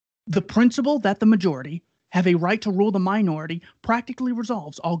The principle that the majority have a right to rule the minority practically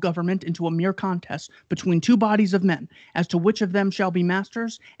resolves all government into a mere contest between two bodies of men as to which of them shall be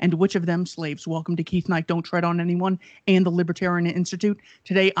masters and which of them slaves. Welcome to Keith Knight, Don't Tread on Anyone, and the Libertarian Institute.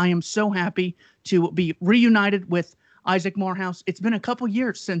 Today, I am so happy to be reunited with Isaac Morehouse. It's been a couple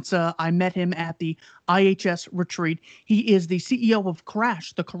years since I met him at the IHS retreat. He is the CEO of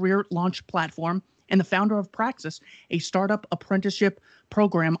Crash, the career launch platform, and the founder of Praxis, a startup apprenticeship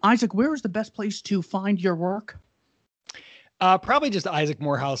program. Isaac, where is the best place to find your work? Probably just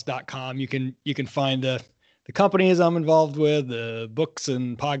isaacmorehouse.com. You can find the companies I'm involved with, the books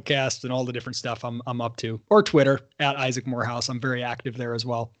and podcasts and all the different stuff I'm up to, or Twitter at Isaac Morehouse. I'm very active there as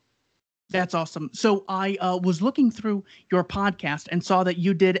well. That's awesome. So I was looking through your podcast and saw that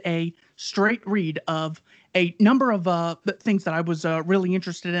you did a straight read of a number of things that I was really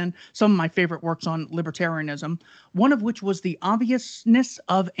interested in, some of my favorite works on libertarianism, one of which was The Obviousness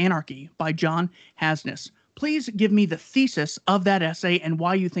of Anarchy by John Hasnas. Please give me the thesis of that essay and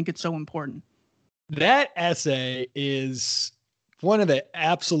why you think it's so important. That essay is one of the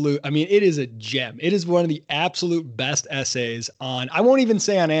it is a gem. It is one of the absolute best essays on, I won't even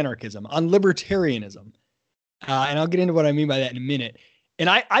say on anarchism, on libertarianism. And I'll get into what I mean by that in a minute. And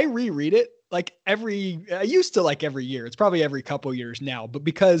I reread it I used to every year. It's probably every couple years now. But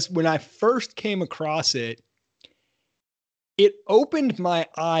because when I first came across it, it opened my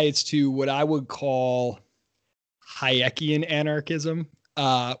eyes to what I would call Hayekian anarchism,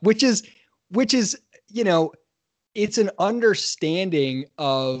 which is, it's an understanding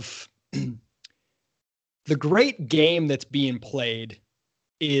of the great game that's being played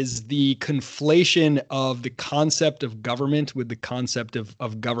is the conflation of the concept of government with the concept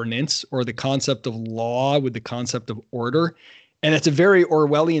of governance, or the concept of law with the concept of order. And that's a very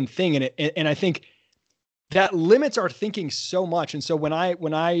Orwellian thing. And I think that limits our thinking so much. And so when I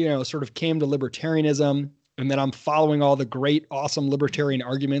sort of came to libertarianism, and then I'm following all the great, awesome libertarian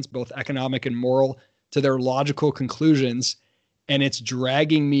arguments, both economic and moral, to their logical conclusions, and it's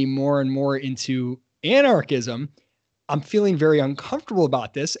dragging me more and more into anarchism, I'm feeling very uncomfortable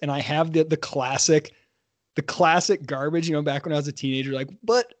about this. And I have the classic garbage, back when I was a teenager,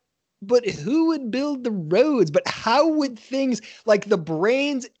 but who would build the roads? But how would things, the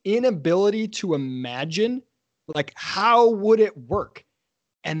brain's inability to imagine, how would it work?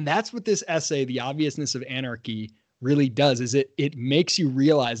 And that's what this essay, The Obviousness of Anarchy, really does, is it makes you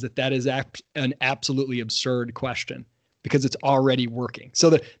realize that is an absolutely absurd question, because it's already working. So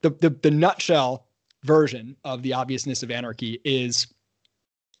the nutshell version of The Obviousness of Anarchy is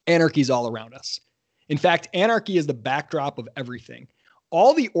anarchy's all around us. In fact, anarchy is the backdrop of everything.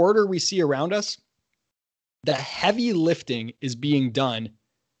 All the order we see around us, the heavy lifting is being done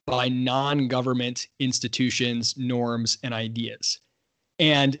by non-government institutions, norms, and ideas.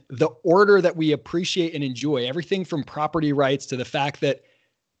 And the order that we appreciate and enjoy, everything from property rights to the fact that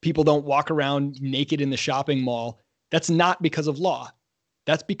people don't walk around naked in the shopping mall, that's not because of law.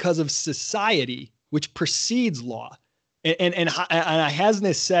 That's because of society, which precedes law. And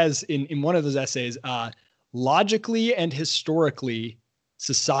Hasnas says in one of those essays, logically and historically,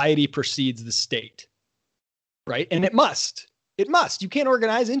 society precedes the state, right? And it must. You can't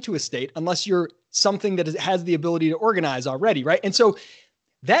organize into a state unless you're something that has the ability to organize already, right? And so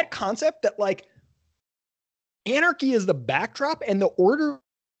that concept that anarchy is the backdrop and the order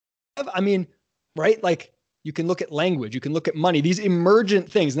of, right? You can look at language, you can look at money, these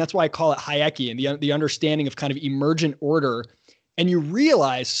emergent things. And that's why I call it Hayekian, the understanding of kind of emergent order. And you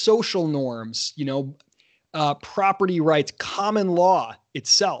realize social norms, property rights, common law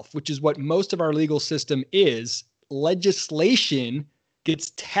itself, which is what most of our legal system is. Legislation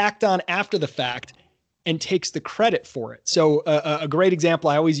gets tacked on after the fact and takes the credit for it. So a great example,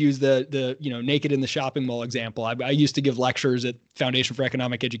 I always use the naked in the shopping mall example. I used to give lectures at Foundation for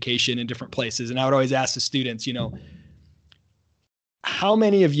Economic Education in different places. And I would always ask the students, how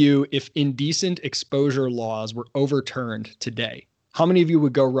many of you, if indecent exposure laws were overturned today, how many of you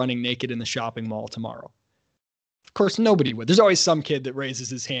would go running naked in the shopping mall tomorrow? Of course, nobody would. There's always some kid that raises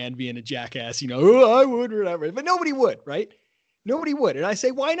his hand being a jackass, oh, I would, or whatever. But nobody would, right? Nobody would. And I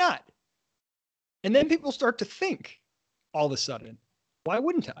say, why not? And then people start to think all of a sudden, why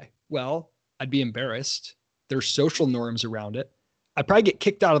wouldn't I? Well, I'd be embarrassed. There's social norms around it. I'd probably get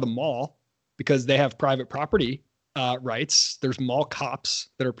kicked out of the mall because they have private property rights. There's mall cops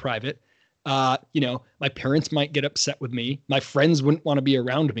that are private. My parents might get upset with me. My friends wouldn't want to be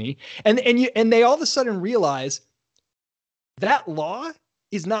around me. And they all of a sudden realize that law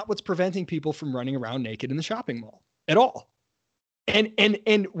is not what's preventing people from running around naked in the shopping mall at all.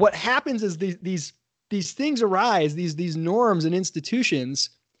 And what happens is these things arise, these norms and institutions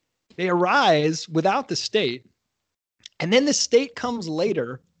They arise without the state. And then the state comes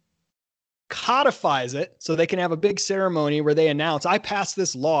later, codifies it so they can have a big ceremony where they announce, I passed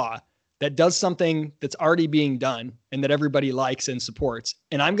this law that does something that's already being done and that everybody likes and supports.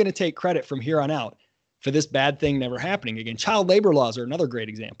 And I'm going to take credit from here on out for this bad thing never happening again. Child labor laws are another great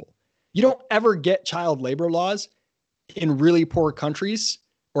example. You don't ever get child labor laws in really poor countries,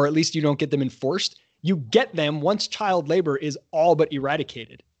 or at least you don't get them enforced. You get them once child labor is all but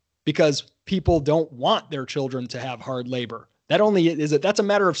eradicated, because people don't want their children to have hard labor. That's a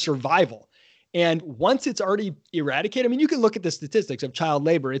matter of survival. And once it's already eradicated, I mean, you can look at the statistics of child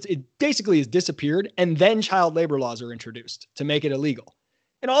labor. It basically has disappeared, and then child labor laws are introduced to make it illegal.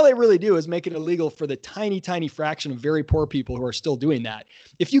 And all they really do is make it illegal for the tiny, tiny fraction of very poor people who are still doing that.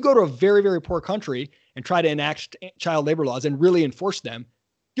 If you go to a very, very poor country and try to enact child labor laws and really enforce them,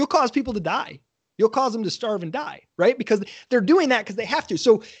 you'll cause people to die. You'll cause them to starve and die, right? Because they're doing that because they have to.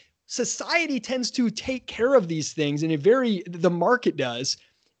 So society tends to take care of these things the market does,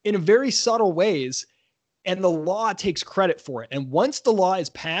 in very subtle ways, and the law takes credit for it. And once the law is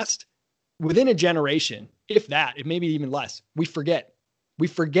passed, within a generation, if that, it may be even less, we forget. We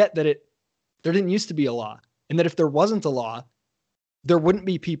forget that there didn't used to be a law, and that if there wasn't a law, there wouldn't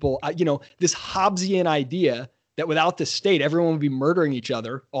be people, this Hobbesian idea that without the state, everyone would be murdering each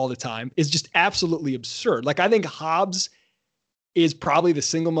other all the time is just absolutely absurd. Like, I think Hobbes is probably the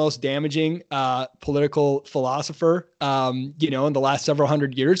single most damaging political philosopher, in the last several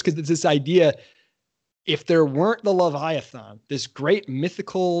hundred years, because it's this idea, if there weren't the Leviathan, this great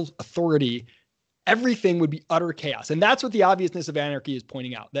mythical authority, everything would be utter chaos. And that's what the obviousness of anarchy is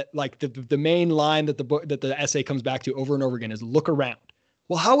pointing out, that like the main line that the essay comes back to over and over again is look around.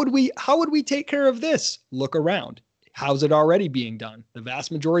 Well, how would we take care of this? Look around. How's it already being done? The vast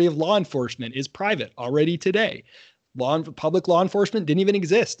majority of law enforcement is private already today. Public law enforcement didn't even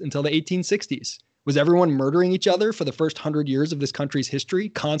exist until the 1860s. Was everyone murdering each other for the first 100 years of this country's history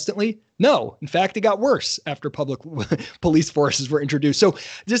constantly? No. In fact, it got worse after public police forces were introduced. So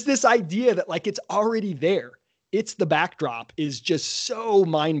just this idea that like it's already there, it's the backdrop, is just so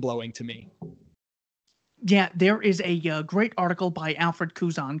mind-blowing to me. Yeah, there is a great article by Alfred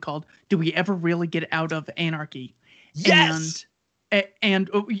Couzon called "Do We Ever Really Get Out of Anarchy?" Yes. And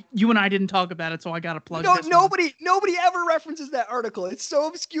you and I didn't talk about it, so I got to plug this nobody ever references that article. It's so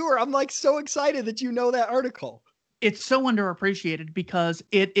obscure. I'm like so excited that you know that article. It's so underappreciated because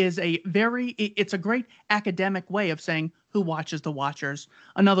it's a great academic way of saying who watches the watchers.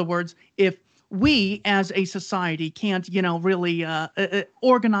 In other words, if we as a society can't, really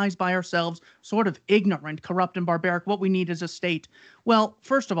organize by ourselves, sort of ignorant, corrupt, and barbaric, what we need is a state. Well,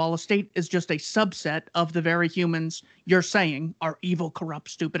 first of all, a state is just a subset of the very humans you're saying are evil, corrupt,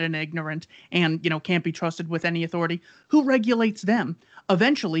 stupid, and ignorant, and, can't be trusted with any authority. Who regulates them?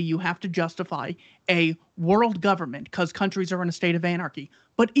 Eventually, you have to justify a world government because countries are in a state of anarchy.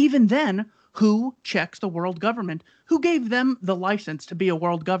 But even then, who checks the world government? Who gave them the license to be a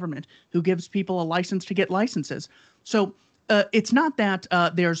world government? Who gives people a license to get licenses? So it's not that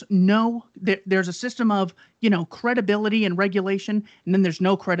there's a system of, credibility and regulation, and then there's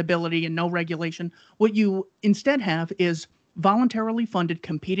no credibility and no regulation. What you instead have is voluntarily funded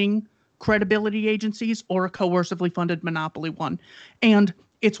competing credibility agencies or a coercively funded monopoly one. And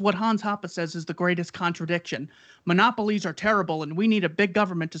it's what Hans Hoppe says is the greatest contradiction. Monopolies are terrible, and we need a big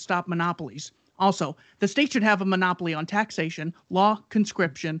government to stop monopolies. Also, the state should have a monopoly on taxation, law,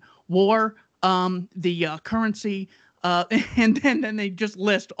 conscription, war, the currency, and then they just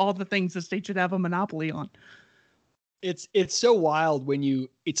list all the things the state should have a monopoly on. It's so wild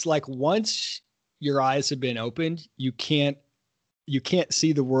it's like once your eyes have been opened, you can't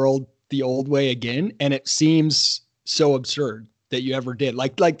see the world the old way again, and it seems so absurd that you ever did.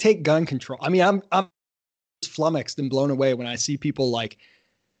 Like take gun control. I mean, I'm flummoxed and blown away when I see people like,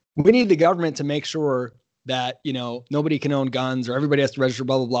 we need the government to make sure that, nobody can own guns or everybody has to register,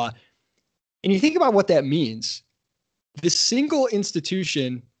 blah, blah, blah. And you think about what that means. The single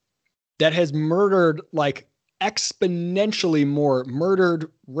institution that has murdered like exponentially more,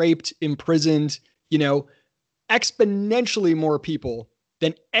 murdered, raped, imprisoned, exponentially more people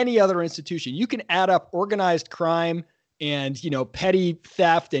than any other institution. You can add up organized crime and, petty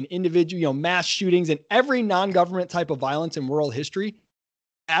theft and individual, mass shootings and every non-government type of violence in world history,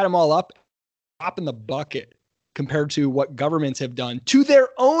 add them all up, drop in the bucket compared to what governments have done to their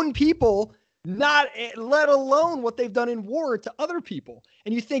own people, not let alone what they've done in war to other people.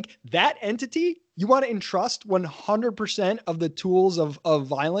 And you think that entity, you want to entrust 100% of the tools of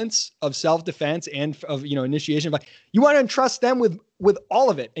violence, of self-defense and of, initiation. You want to entrust them with all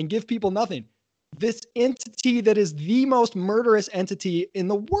of it and give people nothing. this entity that is the most murderous entity in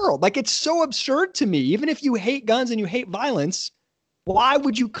the world. Like, it's so absurd to me. Even if you hate guns and you hate violence, why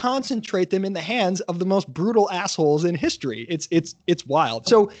would you concentrate them in the hands of the most brutal assholes in history? It's wild.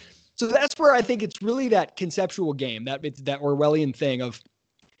 So that's where I think it's really that conceptual game, that Orwellian thing of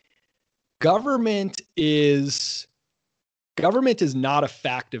government is not a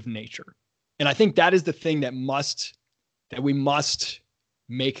fact of nature. And I think that is the thing that we must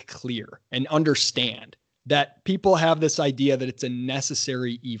make clear and understand, that people have this idea that it's a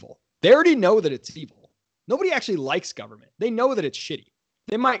necessary evil. They already know that it's evil. Nobody actually likes government. They know that it's shitty.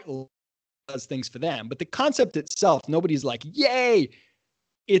 They might does things for them, but the concept itself, nobody's like, yay,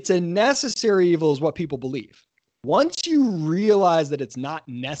 it's a necessary evil is what people believe. Once you realize that it's not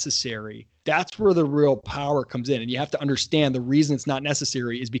necessary, that's where the real power comes in. And you have to understand the reason it's not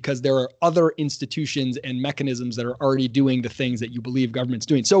necessary is because there are other institutions and mechanisms that are already doing the things that you believe government's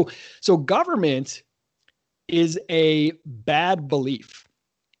doing. So government is a bad belief.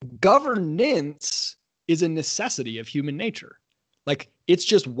 Governance is a necessity of human nature. Like, it's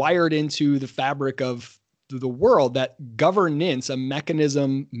just wired into the fabric of the world that governance,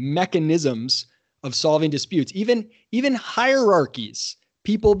 mechanisms of solving disputes, even hierarchies,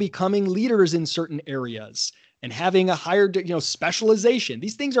 people becoming leaders in certain areas and having a higher, specialization.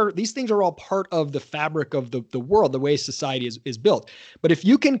 These things are all part of the fabric of the world, the way society is built. But if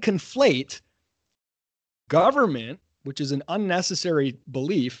you can conflate government, which is an unnecessary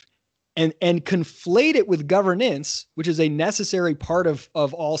belief, and conflate it with governance, which is a necessary part of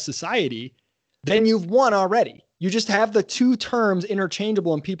all society, then you've won already. You just have the two terms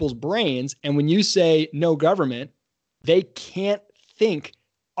interchangeable in people's brains. And when you say no government, they can't think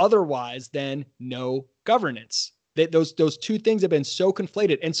otherwise than no governance. Those two things have been so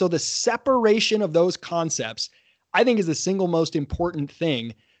conflated. And so the separation of those concepts, I think, is the single most important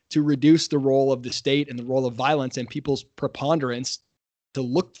thing to reduce the role of the state and the role of violence and people's preponderance to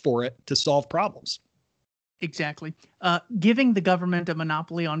look for it to solve problems. Exactly. Giving the government a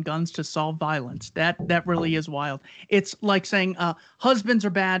monopoly on guns to solve violence, that really is wild. It's like saying husbands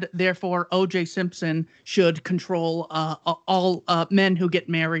are bad, therefore O.J. Simpson should control all men who get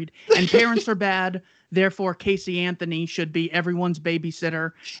married, and parents are bad, therefore Casey Anthony should be everyone's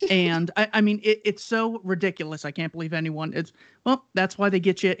babysitter. And I mean, it's so ridiculous. I can't believe anyone. That's why they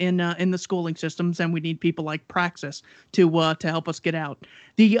get you in the schooling systems, and we need people like Praxis to help us get out.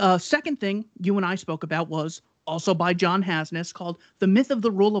 The second thing you and I spoke about was also by John Hasnas, called The Myth of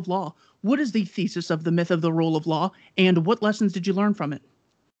the Rule of Law. What is the thesis of the myth of the rule of law, and what lessons did you learn from it?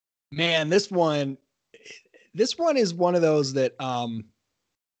 Man, this one is one of those that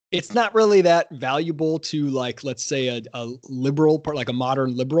it's not really that valuable to, like, let's say a liberal part, like a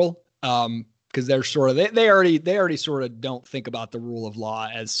modern liberal, because they're sort of they already sort of don't think about the rule of law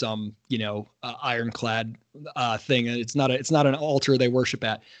as some ironclad thing. It's not an altar they worship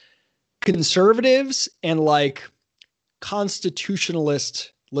at. Conservatives and like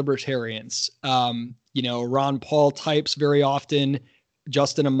constitutionalist libertarians, Ron Paul types very often,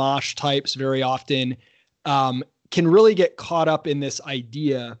 Justin Amash types very often, can really get caught up in this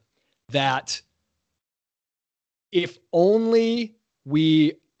idea that if only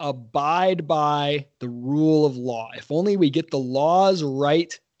we abide by the rule of law, if only we get the laws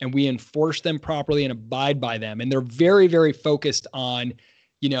right and we enforce them properly and abide by them, and they're very, very focused on,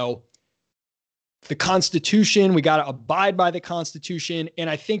 the Constitution, we got to abide by the Constitution. And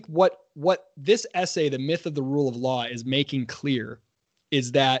I think what this essay, The Myth of the Rule of Law, is making clear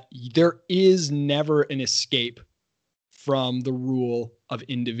is that there is never an escape from the rule of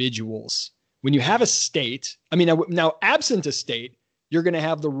individuals. When you have a state, now absent a state, you're going to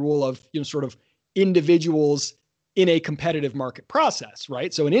have the rule of, sort of individuals in a competitive market process,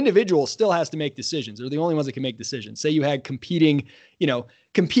 right? So an individual still has to make decisions. They're the only ones that can make decisions. Say you had competing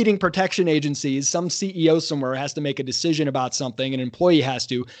protection agencies, some CEO somewhere has to make a decision about something, an employee has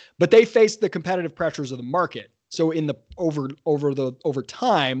to, but they face the competitive pressures of the market. So in the over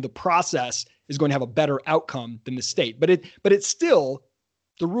time, the process is going to have a better outcome than the state. But it's still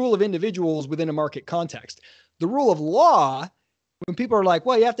the rule of individuals within a market context. The rule of law, when people are like,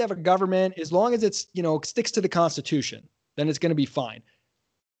 well, you have to have a government, as long as it's, sticks to the Constitution, then it's going to be fine.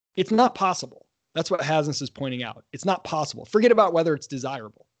 It's not possible. That's what Hasnas is pointing out. It's not possible. Forget about whether it's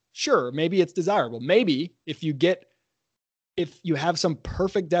desirable. Sure, maybe it's desirable. Maybe if you have some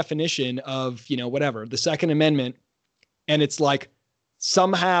perfect definition of, whatever, the Second Amendment, and it's like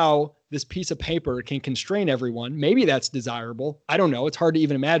somehow this piece of paper can constrain everyone, maybe that's desirable. I don't know. It's hard to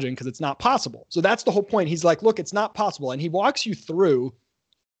even imagine because it's not possible. So that's the whole point. He's like, look, it's not possible. And he walks you through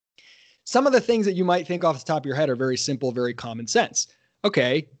some of the things that you might think off the top of your head are very simple, very common sense.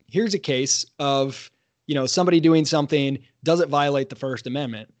 okay, here's a case of, somebody doing something, does it violate the First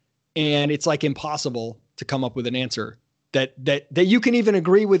Amendment? And it's like impossible to come up with an answer that you can even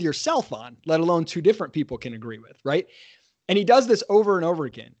agree with yourself on, let alone two different people can agree with, right? And he does this over and over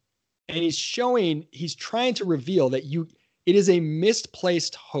again. And he's trying to reveal that it is a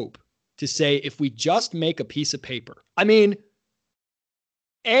misplaced hope to say, if we just make a piece of paper. I mean,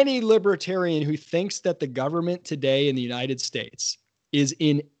 any libertarian who thinks that the government today in the United States is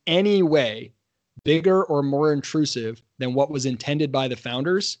in any way bigger or more intrusive than what was intended by the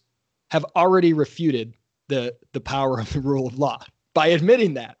founders have already refuted the power of the rule of law by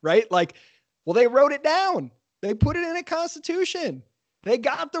admitting that, right? Like, well, they wrote it down. They put it in a constitution. They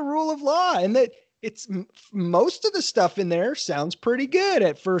got the rule of law, and that it's most of the stuff in there sounds pretty good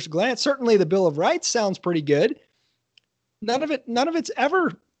at first glance. Certainly the Bill of Rights sounds pretty good. None of it's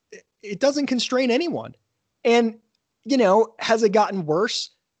ever, it doesn't constrain anyone. And, has it gotten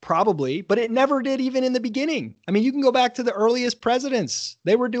worse? Probably, but it never did even in the beginning. I mean, you can go back to the earliest presidents.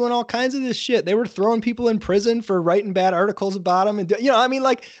 They were doing all kinds of this shit. They were throwing people in prison for writing bad articles about them. And,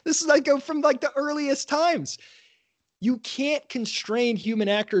 this is like from like the earliest times. You can't constrain human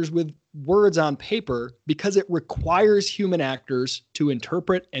actors with words on paper because it requires human actors to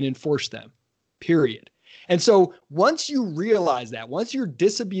interpret and enforce them, period. And so once you realize that, once you're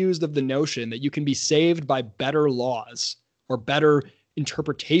disabused of the notion that you can be saved by better laws or better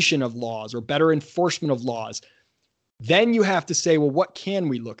interpretation of laws or better enforcement of laws, then you have to say, well, what can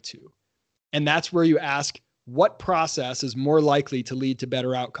we look to? And that's where you ask, what process is more likely to lead to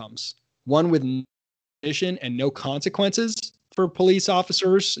better outcomes? One with mission and no consequences for police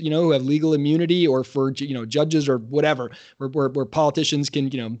officers, who have legal immunity, or for, judges or whatever, where politicians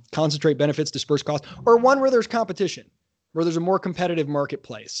can, concentrate benefits, disperse costs, or one where there's competition, where there's a more competitive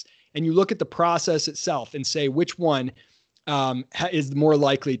marketplace. And you look at the process itself and say, which one is more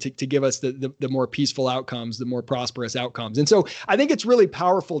likely to give us the more peaceful outcomes, the more prosperous outcomes. And so I think it's really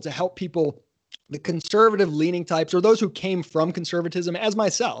powerful to help people, the conservative leaning types, or those who came from conservatism, as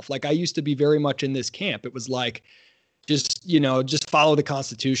myself. Like, I used to be very much in this camp. It was like, just follow the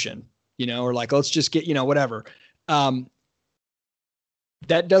Constitution, or like, let's just get, whatever. That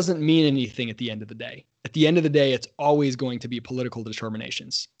doesn't mean anything at the end of the day. At the end of the day, it's always going to be political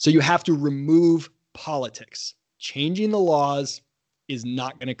determinations. So you have to remove politics. Changing the laws is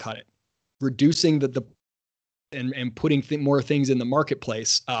not going to cut it. Reducing and putting more things in the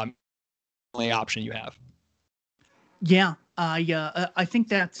marketplace, only option you have. Yeah, I think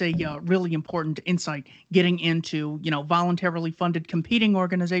that's a really important insight, getting into, voluntarily funded competing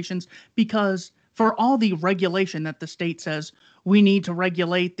organizations, because for all the regulation that the state says we need to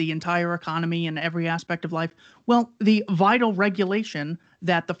regulate the entire economy and every aspect of life, well, the vital regulation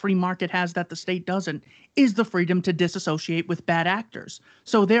that the free market has that the state doesn't is the freedom to disassociate with bad actors.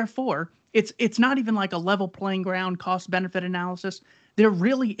 So therefore, it's not even like a level playing ground cost-benefit analysis. There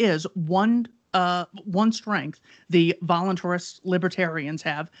really is one strength the voluntarist libertarians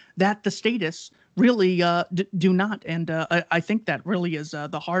have that the statists really do not. And I think that really is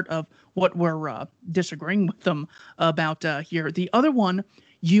the heart of what we're disagreeing with them about here. The other one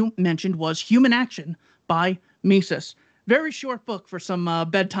you mentioned was Human Action by Mises. Very short book for some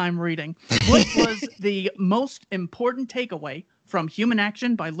bedtime reading. What was the most important takeaway from Human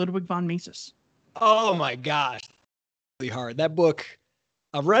Action by Ludwig von Mises? Oh my gosh, really hard. That book,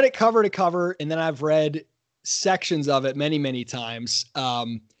 I've read it cover to cover, and then I've read sections of it many, many times.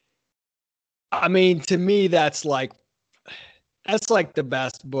 I mean, to me, that's like the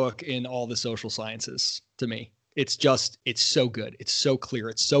best book in all the social sciences to me. It's so good. It's so clear.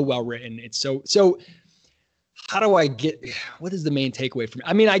 It's so well written. It's so how do I what is the main takeaway from it?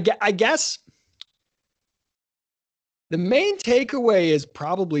 I mean, I guess the main takeaway is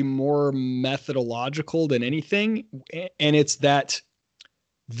probably more methodological than anything. And it's that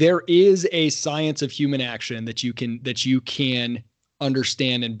there is a science of human action that you can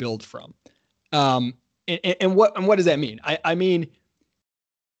understand and build from. And what does that mean? I mean,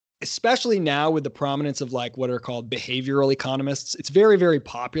 especially now with the prominence of like what are called behavioral economists, it's very, very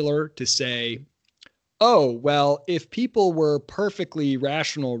popular to say, oh, well, if people were perfectly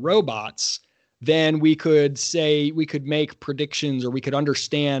rational robots, then we could make predictions, or we could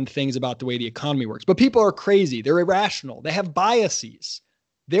understand things about the way the economy works. But people are crazy. They're irrational. They have biases.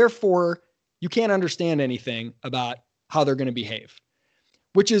 Therefore, you can't understand anything about how they're going to behave,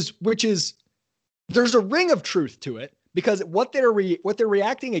 which is there's a ring of truth to it, because what they're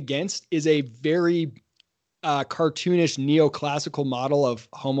reacting against is a very cartoonish neoclassical model of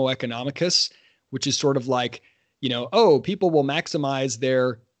Homo economicus, which is sort of like, people will maximize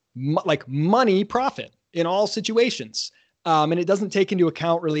their money profit in all situations. And it doesn't take into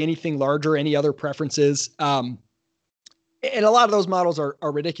account really anything larger, any other preferences. And a lot of those models are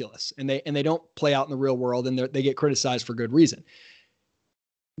ridiculous, and they don't play out in the real world, and they get criticized for good reason.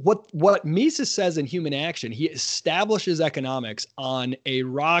 What Mises says in Human Action, he establishes economics on a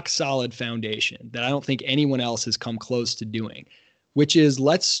rock solid foundation that I don't think anyone else has come close to doing, which is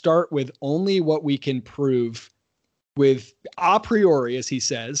let's start with only what we can prove with a priori, as he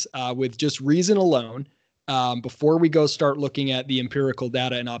says, with just reason alone, before we go start looking at the empirical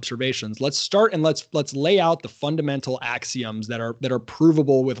data and observations. Let's start and let's lay out the fundamental axioms that are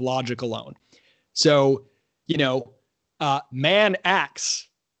provable with logic alone. So, man acts.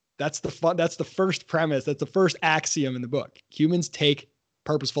 That's the first premise. That's the first axiom in the book. Humans take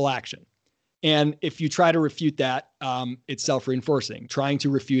purposeful action. And if you try to refute that, it's self-reinforcing. Trying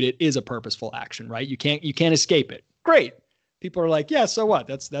to refute it is a purposeful action, right? You can't escape it. Great. People are like, yeah, so what?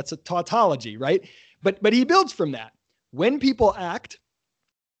 That's a tautology, right? But he builds from that. When people act,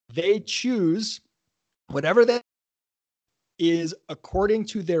 they choose whatever that is according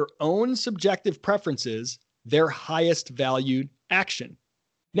to their own subjective preferences, their highest valued action.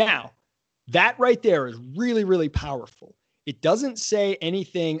 Now, that right there is really, really powerful. It doesn't say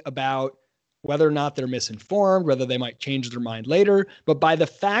anything about whether or not they're misinformed, whether they might change their mind later. But by the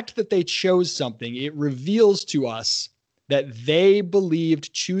fact that they chose something, it reveals to us that they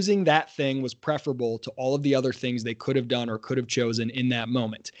believed choosing that thing was preferable to all of the other things they could have done or could have chosen in that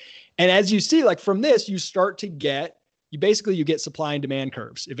moment. And as you see, like from this, you start to get, you get supply and demand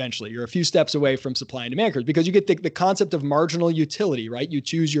curves eventually. You're a few steps away from supply and demand curves because you get the concept of marginal utility, right? You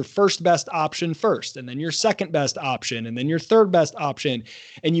choose your first best option first, and then your second best option, and then your third best option.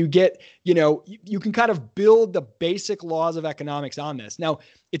 And you get, you can kind of build the basic laws of economics on this. Now,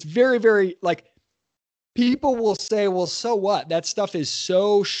 it's very, very like people will say, well, so what? That stuff is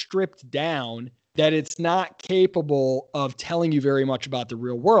so stripped down that it's not capable of telling you very much about the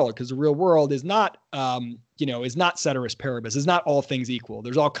real world, because the real world is not, is not ceteris paribus, is not all things equal.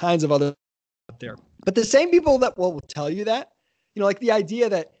 There's all kinds of other out there. But the same people that will tell you that, like the idea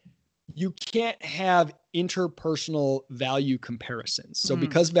that you can't have interpersonal value comparisons. So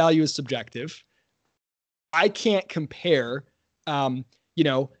because value is subjective, I can't compare,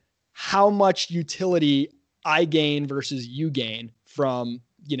 how much utility I gain versus you gain from,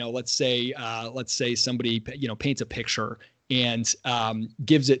 let's say somebody, paints a picture and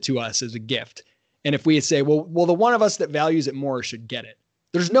gives it to us as a gift. And if we say, well, the one of us that values it more should get it.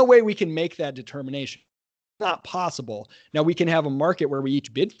 There's no way we can make that determination. It's not possible. Now we can have a market where we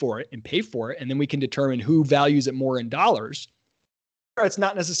each bid for it and pay for it, and then we can determine who values it more in dollars. It's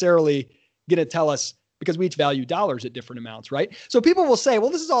not necessarily going to tell us because we each value dollars at different amounts, right? So people will say, well,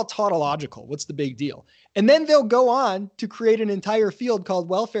 this is all tautological. What's the big deal? And then they'll go on to create an entire field called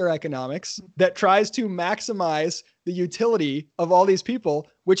welfare economics that tries to maximize the utility of all these people,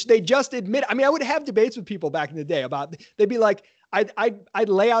 which they just admit. I mean, I would have debates with people back in the day about, they'd be like, I'd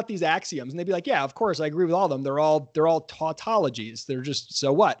lay out these axioms and they'd be like, yeah, of course, I agree with all of them. They're all tautologies. They're just,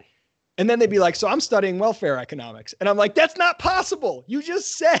 so what? And then they'd be like, so I'm studying welfare economics. And I'm like, that's not possible. You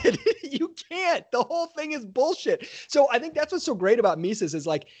just said you can't. The whole thing is bullshit. So I think that's what's so great about Mises is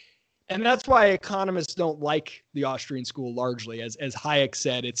like, and that's why economists don't like the Austrian school largely. As Hayek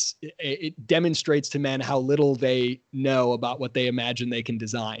said, it demonstrates to men how little they know about what they imagine they can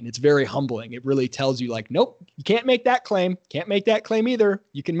design. It's very humbling. It really tells you like, nope, you can't make that claim. Can't make that claim either.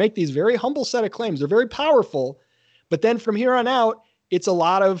 You can make these very humble set of claims. They're very powerful. But then from here on out, it's a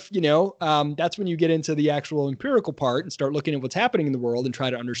lot of, that's when you get into the actual empirical part and start looking at what's happening in the world and try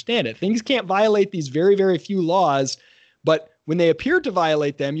to understand it. Things can't violate these very, very few laws, but when they appear to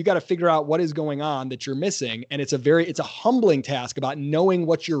violate them, you got to figure out what is going on that you're missing. And it's a humbling task about knowing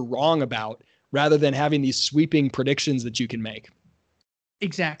what you're wrong about rather than having these sweeping predictions that you can make.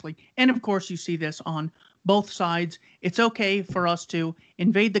 Exactly. And of course, you see this on both sides. It's okay for us to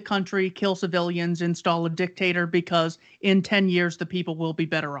invade the country, kill civilians, install a dictator, because in 10 years, the people will be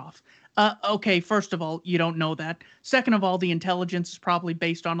better off. Okay, first of all, you don't know that. Second of all, the intelligence is probably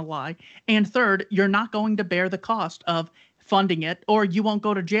based on a lie. And third, you're not going to bear the cost of funding it, or you won't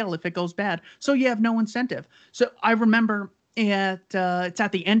go to jail if it goes bad. So you have no incentive. So I remember it's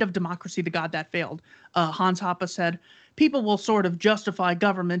at the end of Democracy, the God That Failed. Hans Hoppe said, people will sort of justify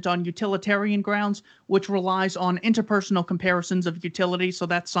government on utilitarian grounds, which relies on interpersonal comparisons of utility, so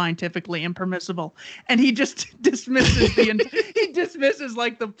that's scientifically impermissible. And he just dismisses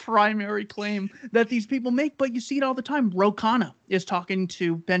like the primary claim that these people make, but you see it all the time. Ro Khanna is talking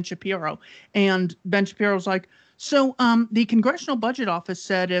to Ben Shapiro, and Ben Shapiro's like, so the Congressional Budget Office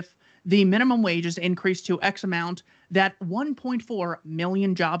said if the minimum wage is increased to X amount, that 1.4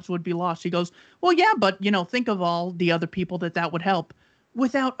 million jobs would be lost. He goes, well, yeah, but think of all the other people that would help,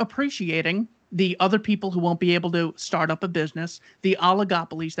 without appreciating the other people who won't be able to start up a business, the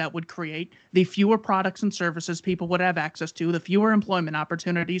oligopolies that would create, the fewer products and services people would have access to, the fewer employment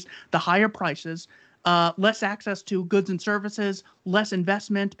opportunities, the higher prices, less access to goods and services, less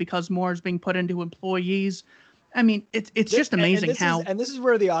investment because more is being put into employees. I mean, it's just amazing how. And this is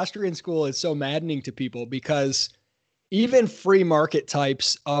where the Austrian school is so maddening to people, because even free market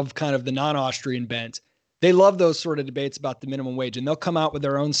types of kind of the non-Austrian bent, they love those sort of debates about the minimum wage, and they'll come out with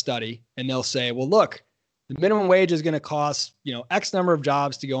their own study and they'll say, well, look, the minimum wage is going to cost, X number of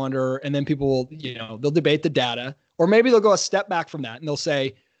jobs to go under. And then people will, they'll debate the data, or maybe they'll go a step back from that and they'll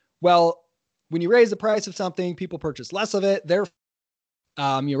say, well, when you raise the price of something, people purchase less of it. Therefore,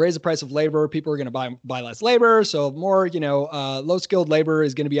 you raise the price of labor, people are going to buy less labor. So more, low skilled labor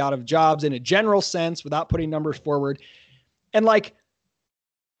is going to be out of jobs in a general sense without putting numbers forward. And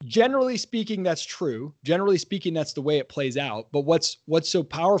generally speaking, that's true. Generally speaking, that's the way it plays out. But what's so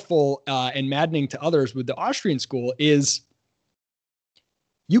powerful and maddening to others with the Austrian school is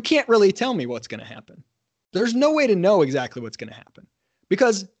you can't really tell me what's going to happen. There's no way to know exactly what's going to happen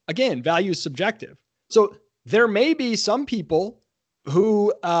because, again, value is subjective. So there may be some people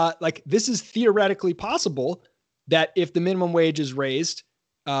who this is theoretically possible that if the minimum wage is raised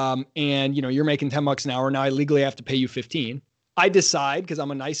and, you're making $10 an hour, now I legally have to pay you 15. I decide, because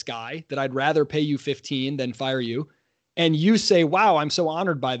I'm a nice guy, that I'd rather pay you 15 than fire you. And you say, wow, I'm so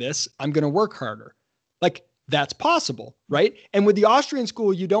honored by this, I'm going to work harder. That's possible, right? And with the Austrian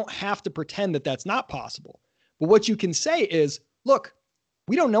school, you don't have to pretend that that's not possible. But what you can say is, look,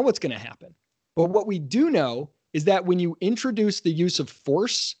 we don't know what's going to happen. But what we do know is that when you introduce the use of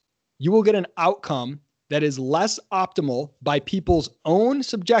force, you will get an outcome that is less optimal by people's own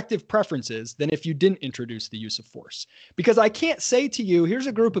subjective preferences than if you didn't introduce the use of force. Because I can't say to you, here's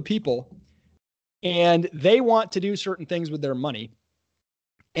a group of people and they want to do certain things with their money.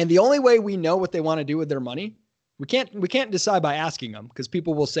 And the only way we know what they want to do with their money, we can't decide by asking them, because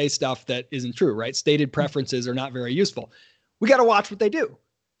people will say stuff that isn't true, right? Stated preferences are not very useful. We got to watch what they do.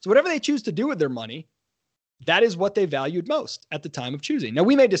 So whatever they choose to do with their money, that is what they valued most at the time of choosing. Now,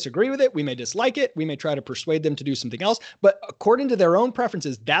 we may disagree with it. We may dislike it. We may try to persuade them to do something else. But according to their own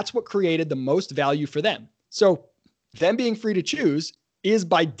preferences, that's what created the most value for them. So them being free to choose is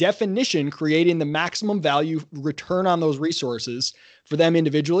by definition creating the maximum value return on those resources for them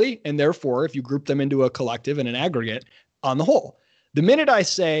individually. And therefore, if you group them into a collective and an aggregate on the whole, the minute I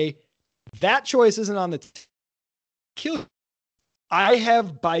say that choice isn't on the kill, I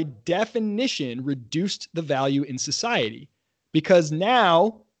have, by definition, reduced the value in society, because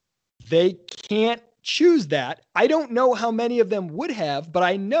now they can't choose that. I don't know how many of them would have, but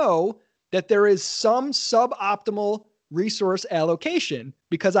I know that there is some suboptimal resource allocation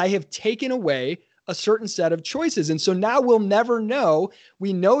because I have taken away a certain set of choices. And so now we'll never know.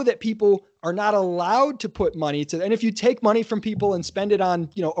 We know that people are not allowed to put money to, and if you take money from people and spend it on,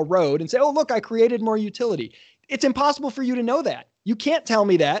 a road and say, oh, look, I created more utility. It's impossible for you to know that. You can't tell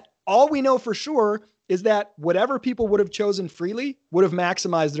me that. All we know for sure is that whatever people would have chosen freely would have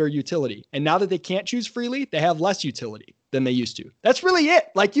maximized their utility. And now that they can't choose freely, they have less utility than they used to. That's really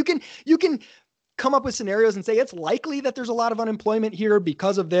it. You can come up with scenarios and say it's likely that there's a lot of unemployment here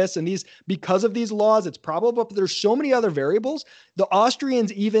because of this and because of these laws. It's probable, but there's so many other variables. The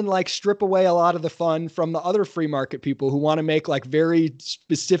Austrians even strip away a lot of the fun from the other free market people who want to make very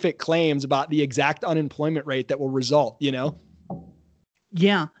specific claims about the exact unemployment rate that will result,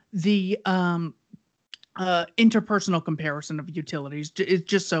 Yeah, the interpersonal comparison of utilities is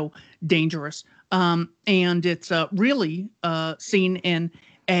just so dangerous, and it's really seen in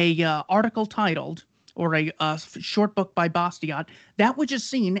a article titled, or a short book by Bastiat, That Which Is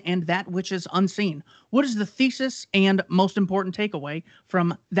Seen and That Which Is Unseen. What is the thesis and most important takeaway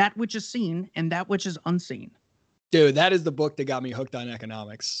from That Which Is Seen and That Which Is Unseen? Dude, that is the book that got me hooked on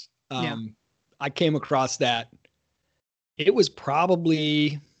economics. Yeah. I came across that. It was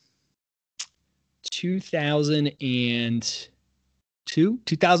probably 2002,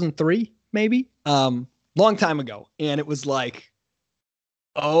 2003, maybe. Long time ago. And it was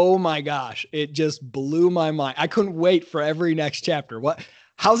oh my gosh, it just blew my mind. I couldn't wait for every next chapter.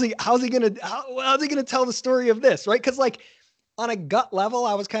 How's he gonna tell the story of this? Right. Cause on a gut level,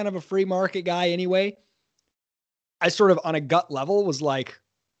 I was kind of a free market guy anyway. I sort of on a gut level was I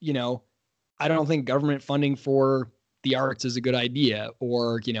don't think government funding for the arts is a good idea,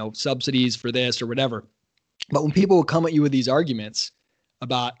 or, subsidies for this or whatever. But when people would come at you with these arguments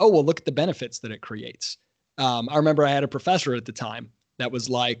about, oh, well, look at the benefits that it creates. I remember I had a professor at the time that was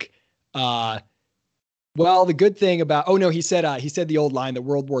Well, the good thing about, oh no, he said the old line that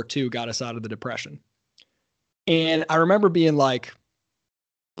World War II got us out of the Depression. And I remember being like,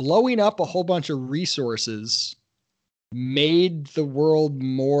 blowing up a whole bunch of resources made the world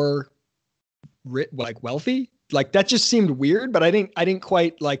more like wealthy. Like that just seemed weird, but I didn't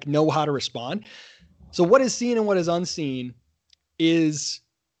quite like know how to respond. So what is seen and what is unseen is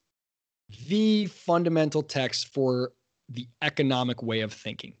the fundamental text for the economic way of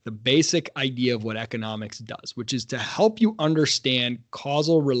thinking, the basic idea of what economics does, which is to help you understand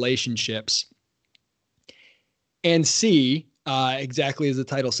causal relationships and see, exactly as the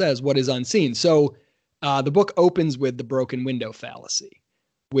title says, what is unseen. So the book opens with the broken window fallacy,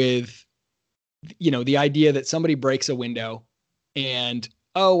 with, the idea that somebody breaks a window and,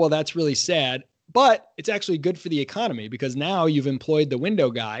 oh, well, that's really sad, but it's actually good for the economy because now you've employed the window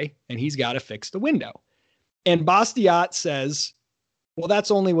guy and he's got to fix the window. And Bastiat says, well,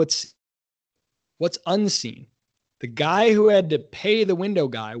 that's only what's unseen. The guy who had to pay the window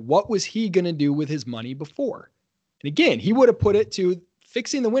guy, what was he going to do with his money before? And again, he would have put it to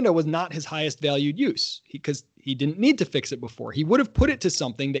fixing the window was not his highest valued use because he didn't need to fix it before. He would have put it to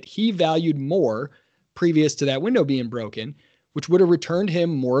something that he valued more previous to that window being broken, which would have returned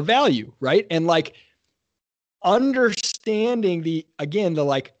him more value, right? And like understanding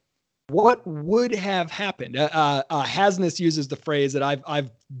what would have happened. Hasness uses the phrase that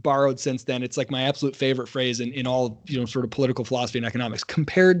I've borrowed since then. It's like my absolute favorite phrase in all, sort of political philosophy and economics.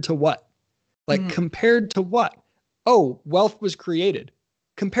 Compared to what? Compared to what? Oh, wealth was created.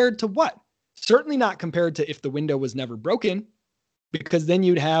 Compared to what? Certainly not compared to if the window was never broken, because then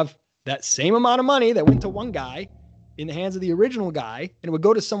you'd have that same amount of money that went to one guy in the hands of the original guy, and it would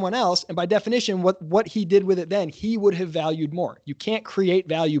go to someone else. And by definition, what he did with it then, he would have valued more. You can't create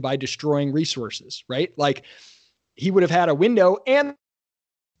value by destroying resources, right? Like he would have had a window and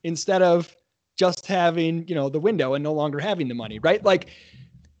instead of just having, the window and no longer having the money, right? Like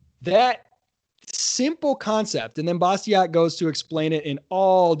that simple concept. And then Bastiat goes to explain it in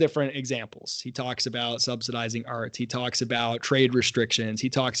all different examples. He talks about subsidizing arts. He talks about trade restrictions. He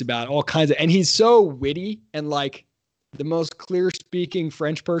talks about all kinds of, and he's so witty and like the most clear speaking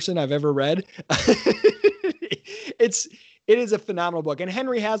French person I've ever read. It is a phenomenal book. And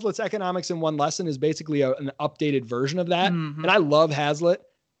Henry Hazlitt's Economics in One Lesson is basically an updated version of that. Mm-hmm. And I love Hazlitt,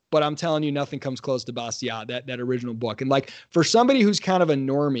 but I'm telling you, nothing comes close to Bastiat, that original book. And like for somebody who's kind of a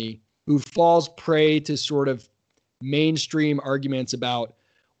normie who falls prey to sort of mainstream arguments about,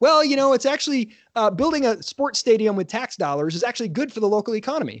 well, it's actually building a sports stadium with tax dollars is actually good for the local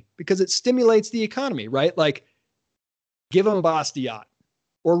economy because it stimulates the economy, right? Like give them Bastiat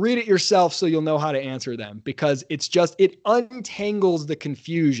or read it yourself so you'll know how to answer them, because it untangles the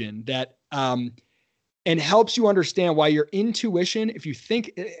confusion that and helps you understand why your intuition, if you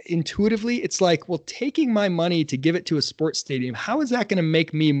think intuitively, it's like, well, taking my money to give it to a sports stadium, how is that going to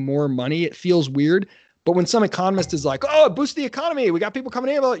make me more money? It feels weird. But when some economist is like, oh, it boosts the economy, we got people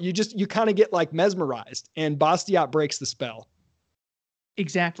coming in, you kind of get like mesmerized, and Bastiat breaks the spell.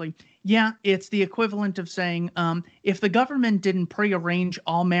 Exactly. Yeah, it's the equivalent of saying, if the government didn't prearrange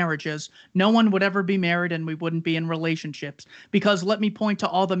all marriages, no one would ever be married and we wouldn't be in relationships. Because let me point to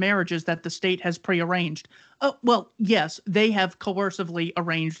all the marriages that the state has prearranged. Well, yes, they have coercively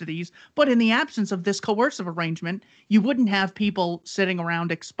arranged these, but in the absence of this coercive arrangement, you wouldn't have people sitting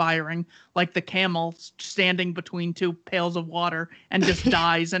around expiring like the camel standing between two pails of water and just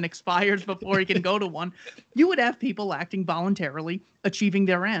dies and expires before he can go to one. You would have people acting voluntarily, achieving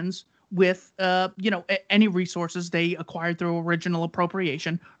their ends with, any resources they acquired through original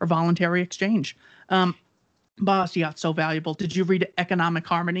appropriation or voluntary exchange. Bastiat's so valuable. Did you read Economic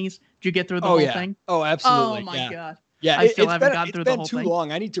Harmonies? Did you get through the whole thing? Oh, absolutely. Oh my God. Yeah, I still haven't gotten through the whole thing. It's been too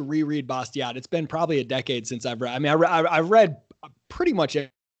long. I need to reread Bastiat. It's been probably a decade since I've read. I mean, I've read pretty much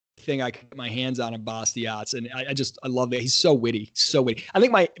everything I could get my hands on of Bastiat's, and I love it. He's so witty, so witty. I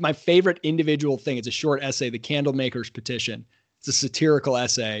think my favorite individual thing, it's a short essay, The Candlemakers Petition. It's a satirical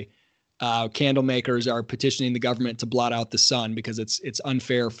essay. Candle makers are petitioning the government to blot out the sun because it's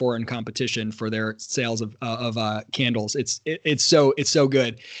unfair foreign competition for their sales of candles. It's so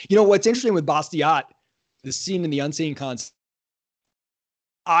good. What's interesting with Bastiat, the seen and the unseen concept.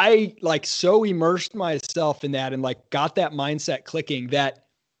 I so immersed myself in that and got that mindset clicking that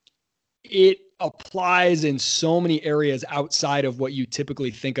it applies in so many areas outside of what you typically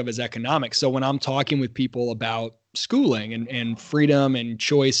think of as economics. So when I'm talking with people about schooling and freedom and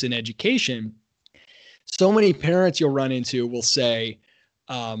choice in education, so many parents you'll run into will say,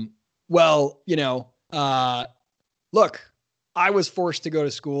 look, I was forced to go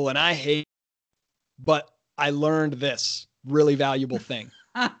to school and I hate, but I learned this really valuable thing.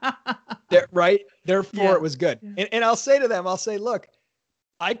 right? Therefore, Yeah. it was good. Yeah. And I'll say to them, I'll say, look,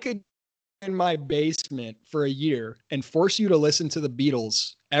 I could in my basement for a year and force you to listen to the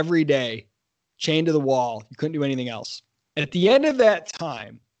Beatles every day, chained to the wall. You couldn't do anything else. At the end of that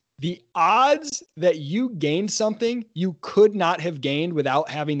time, the odds that you gained something you could not have gained without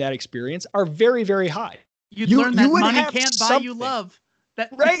having that experience are very, very high. You'd learn that would money have can't buy you love. That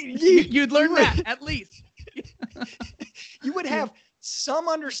right? You'd learn that at least. You would have some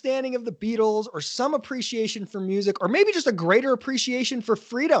understanding of the Beatles or some appreciation for music, or maybe just a greater appreciation for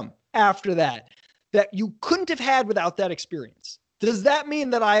freedom after that you couldn't have had without that experience. Does that mean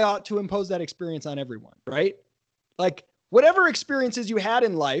that I ought to impose that experience on everyone, right? Like, whatever experiences you had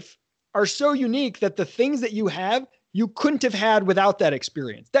in life are so unique that the things that you have, you couldn't have had without that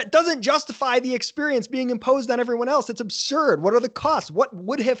experience. That doesn't justify the experience being imposed on everyone else. It's absurd. What are the costs? What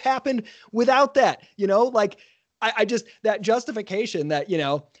would have happened without that? Like, I just, that justification that,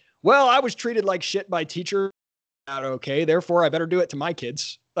 well, I was treated like shit by teachers. Not okay. Therefore, I better do it to my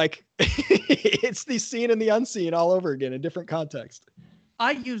kids. Like, it's the seen and the unseen all over again in different context.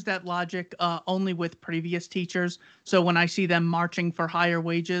 I use that logic only with previous teachers. So when I see them marching for higher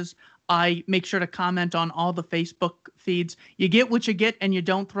wages, I make sure to comment on all the Facebook feeds. You get what you get and you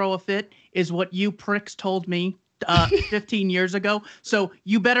don't throw a fit is what you pricks told me 15 years ago. So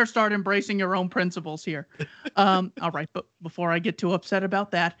you better start embracing your own principles here. All right. But before I get too upset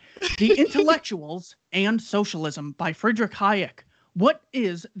about that, The Intellectuals and Socialism by Friedrich Hayek. What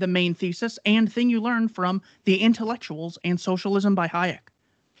is the main thesis and thing you learned from The Intellectuals and Socialism by Hayek?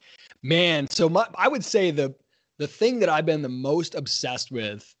 Man, so I would say the thing that I've been the most obsessed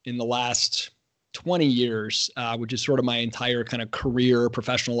with in the last 20 years, which is sort of my entire kind of career,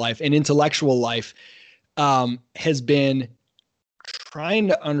 professional life, and intellectual life, has been trying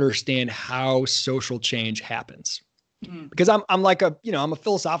to understand how social change happens. Because I'm like I'm a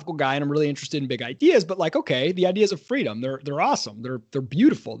philosophical guy and I'm really interested in big ideas, but like, okay, the ideas of freedom, they're awesome. They're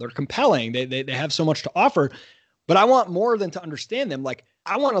beautiful. They're compelling. They have so much to offer, but I want more than to understand them. Like,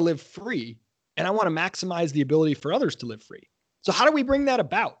 I want to live free and I want to maximize the ability for others to live free. So how do we bring that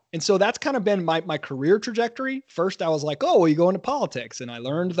about? And so that's kind of been my career trajectory. First, I was like, oh, well, you go into politics, and I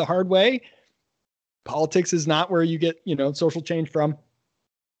learned the hard way. Politics is not where you get, social change from.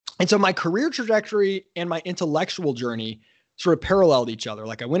 And so my career trajectory and my intellectual journey sort of paralleled each other.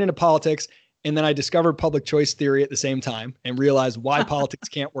 Like, I went into politics and then I discovered public choice theory at the same time and realized why politics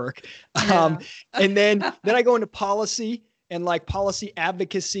can't work. Yeah. And then I go into policy and like policy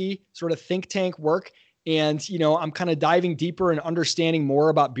advocacy, sort of think tank work. And, I'm kind of diving deeper and understanding more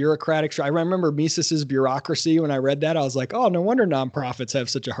about bureaucratic. I remember Mises's Bureaucracy. When I read that, I was like, oh, no wonder nonprofits have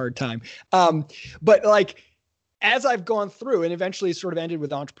such a hard time. But like, as I've gone through and eventually sort of ended with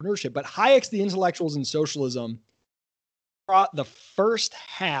entrepreneurship, but Hayek's The Intellectuals and Socialism brought the first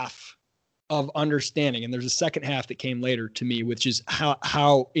half of understanding. And there's a second half that came later to me, which is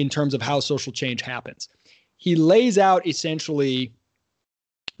how in terms of how social change happens. He lays out essentially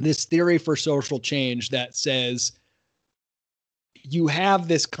this theory for social change that says you have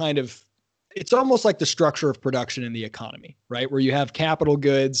this kind of, it's almost like the structure of production in the economy, right? Where you have capital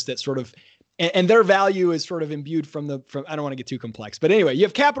goods that sort of, and their value is sort of imbued from I don't want to get too complex, but anyway, you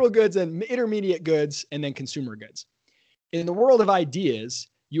have capital goods and intermediate goods and then consumer goods. In the world of ideas,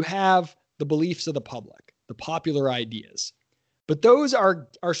 you have the beliefs of the public, the popular ideas, but those are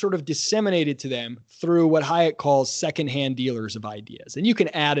sort of disseminated to them through what Hayek calls secondhand dealers of ideas. And you can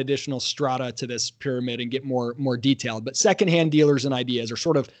add additional strata to this pyramid and get more detailed, but secondhand dealers in ideas are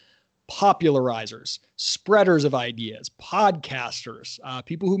sort of popularizers, spreaders of ideas, podcasters,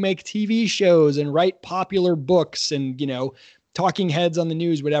 people who make TV shows and write popular books and, talking heads on the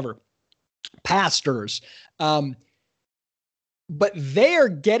news, whatever, pastors. But they are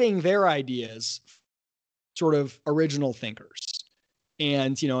getting their ideas sort of original thinkers.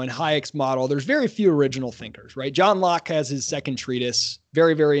 And, in Hayek's model, there's very few original thinkers, right? John Locke has his second treatise,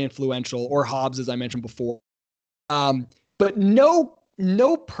 very, very influential, or Hobbes, as I mentioned before. But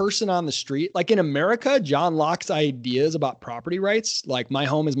no person on the street, like in America, John Locke's ideas about property rights, like my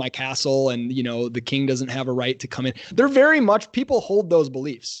home is my castle and, the king doesn't have a right to come in. They're very much, people hold those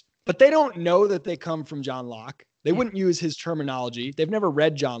beliefs, but they don't know that they come from John Locke. They wouldn't use his terminology. They've never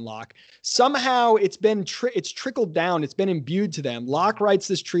read John Locke. Somehow it's trickled down. It's been imbued to them. Locke writes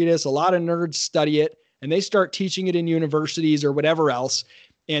this treatise. A lot of nerds study it and they start teaching it in universities or whatever else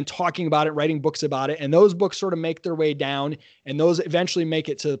and talking about it, writing books about it. And those books sort of make their way down and those eventually make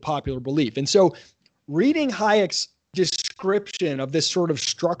it to the popular belief. And so reading Hayek's description of this sort of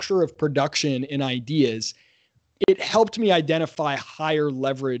structure of production in ideas, it helped me identify higher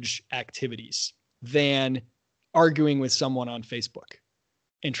leverage activities than arguing with someone on Facebook.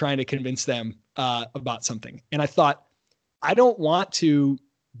 and trying to convince them about something. And I thought, I don't want to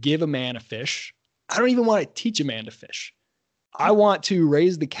give a man a fish. I don't even want to teach a man to fish. I want to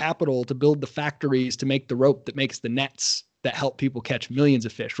raise the capital to build the factories to make the rope that makes the nets that help people catch millions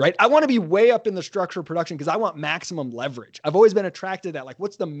of fish, right? I want to be way up in the structure of production because I want maximum leverage. I've always been attracted to that. Like,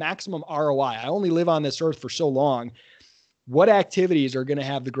 what's the maximum ROI? I only live on this earth for so long. What activities are going to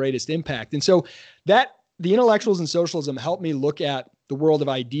have the greatest impact? And so that the intellectuals and socialism helped me look at the world of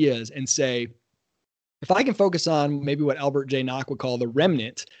ideas and say, if I can focus on maybe what Albert J. Nock would call the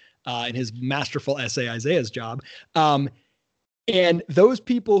remnant in his masterful essay, Isaiah's Job, and those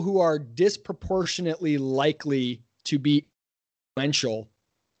people who are disproportionately likely to be influential,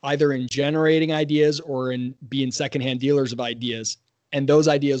 either in generating ideas or in being secondhand dealers of ideas, and those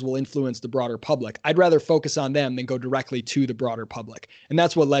ideas will influence the broader public. I'd rather focus on them than go directly to the broader public. And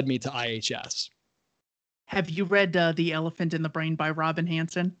that's what led me to IHS. Have you read The Elephant in the Brain by Robin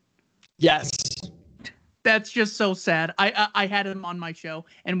Hanson? Yes. That's just so sad. I had him on my show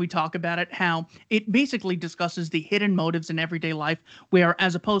and we talk about it, how it basically discusses the hidden motives in everyday life, where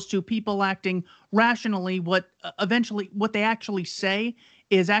as opposed to people acting rationally, what they actually say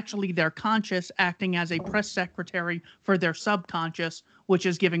is actually their conscious acting as a press secretary for their subconscious, which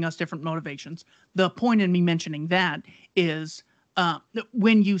is giving us different motivations. The point in me mentioning that is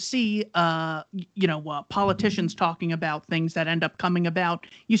when you see, politicians talking about things that end up coming about,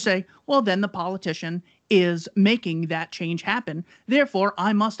 you say, well, then the politician is making that change happen. Therefore,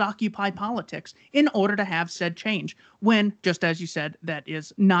 I must occupy politics in order to have said change. When, just as you said, that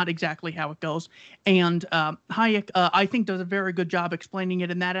is not exactly how it goes. And Hayek, I think, does a very good job explaining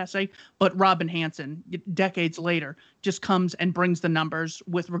it in that essay. But Robin Hanson, decades later, just comes and brings the numbers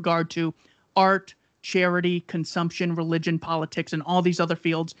with regard to art, charity, consumption, religion, politics, and all these other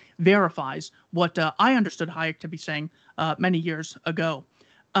fields, verifies what I understood Hayek to be saying many years ago.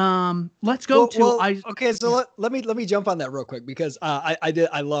 Let's go okay. So let me jump on that real quick, because I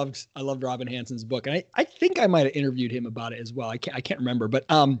loved Robin Hanson's book, and I think I might have interviewed him about it as well. I can't remember, but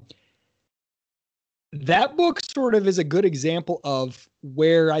that book sort of is a good example of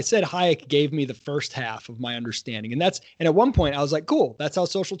where I said Hayek gave me the first half of my understanding. And at one point I was like, cool, that's how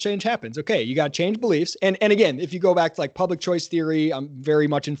social change happens. Okay, you got to change beliefs. And again, if you go back to like public choice theory, I'm very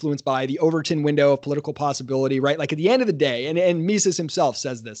much influenced by the Overton window of political possibility, right? Like at the end of the day, and Mises himself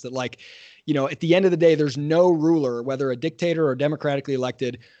says this, that like, at the end of the day, there's no ruler, whether a dictator or democratically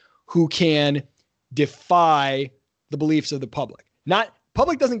elected, who can defy the beliefs of the public.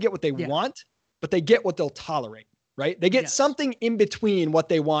 Public doesn't get what they want, but they get what they'll tolerate, right? They get something in between what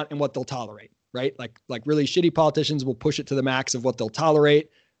they want and what they'll tolerate, right? Like really shitty politicians will push it to the max of what they'll tolerate.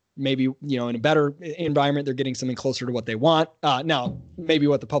 Maybe, in a better environment, they're getting something closer to what they want. Now, maybe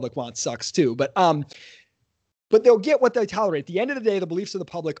what the public wants sucks too, but they'll get what they tolerate. At the end of the day, the beliefs of the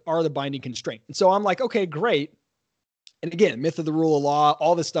public are the binding constraint. And so I'm like, okay, great. And again, myth of the rule of law,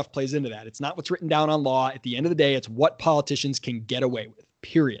 all this stuff plays into that. It's not what's written down on law. At the end of the day, it's what politicians can get away with,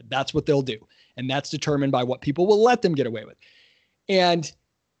 period. That's what they'll do. And that's determined by what people will let them get away with. And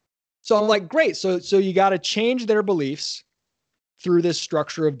so I'm like, great. So you got to change their beliefs through this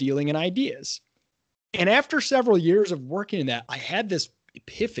structure of dealing in ideas. And after several years of working in that, I had this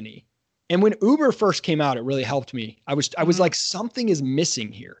epiphany. And when Uber first came out, it really helped me. I was like, something is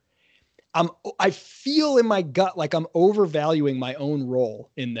missing here. I feel in my gut like I'm overvaluing my own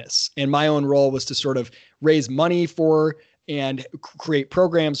role in this. And my own role was to sort of raise money for and create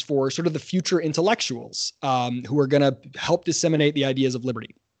programs for sort of the future intellectuals who are going to help disseminate the ideas of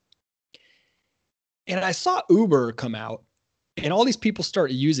liberty. And I saw Uber come out and all these people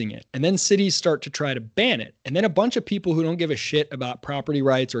start using it. And then cities start to try to ban it. And then a bunch of people who don't give a shit about property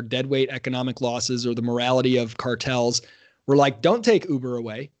rights or deadweight economic losses or the morality of cartels were like, don't take Uber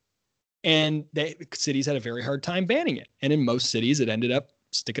away. And cities had a very hard time banning it. And in most cities, it ended up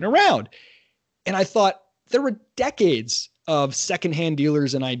sticking around. And I thought, there were decades of secondhand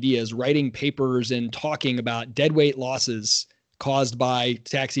dealers and ideas writing papers and talking about deadweight losses caused by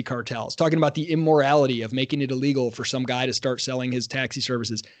taxi cartels, talking about the immorality of making it illegal for some guy to start selling his taxi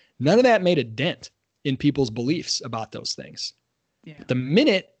services. None of that made a dent in people's beliefs about those things. Yeah. The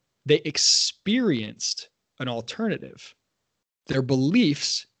minute they experienced an alternative, their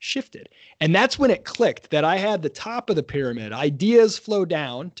beliefs shifted. And that's when it clicked that I had the top of the pyramid. Ideas flow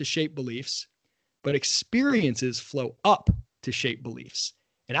down to shape beliefs, but experiences flow up to shape beliefs.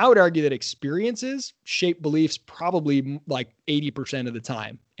 And I would argue that experiences shape beliefs probably like 80% of the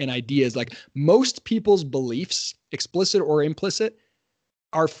time. And ideas, like most people's beliefs, explicit or implicit,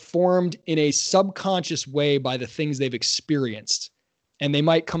 are formed in a subconscious way by the things they've experienced. And they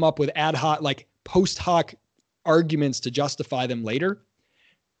might come up with ad hoc, like post hoc arguments to justify them later.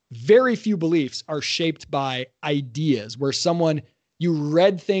 very few beliefs are shaped by ideas where you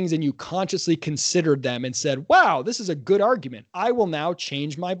read things and you consciously considered them and said, wow, this is a good argument. I will now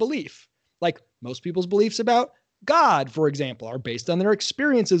change my belief. Like most people's beliefs about God, for example, are based on their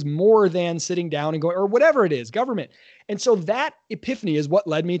experiences more than sitting down and going, or whatever it is, government. And so that epiphany is what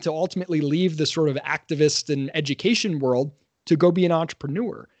led me to ultimately leave the sort of activist and education world to go be an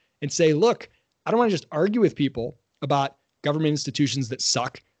entrepreneur and say, look, I don't want to just argue with people about government institutions that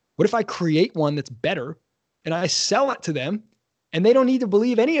suck. What if I create one that's better and I sell it to them and they don't need to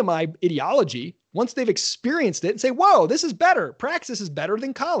believe any of my ideology once they've experienced it and say, whoa, this is better. Praxis is better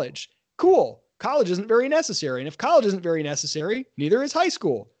than college. Cool. College isn't very necessary. And if college isn't very necessary, neither is high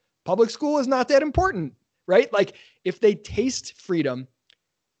school. Public school is not that important, right? Like if they taste freedom,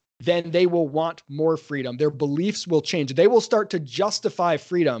 then they will want more freedom. Their beliefs will change. They will start to justify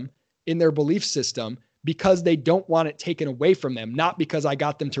freedom in their belief system because they don't want it taken away from them, not because I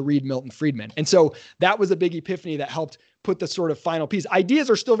got them to read Milton Friedman. And so that was a big epiphany that helped put the sort of final piece.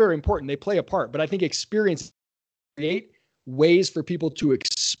 Ideas are still very important. They play a part, but I think experience create ways for people to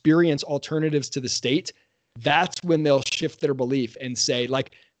experience alternatives to the state. That's when they'll shift their belief and say,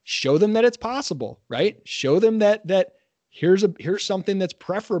 like, show them that it's possible, right? Show them that here's something that's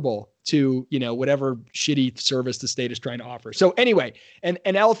preferable to, whatever shitty service the state is trying to offer. So anyway, an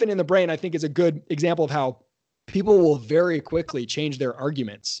elephant in the brain, I think, is a good example of how people will very quickly change their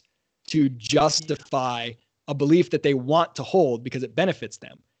arguments to justify a belief that they want to hold because it benefits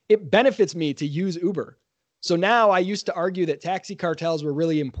them. It benefits me to use Uber. So now I used to argue that taxi cartels were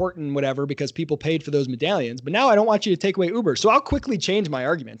really important, whatever, because people paid for those medallions. But now I don't want you to take away Uber. So I'll quickly change my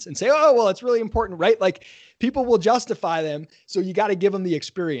arguments and say, oh, well, it's really important, right? Like people will justify them. So you got to give them the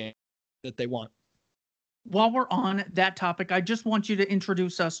experience that they want. While we're on that topic, I just want you to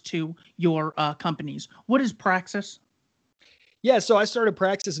introduce us to your companies. What is Praxis? Yeah, so I started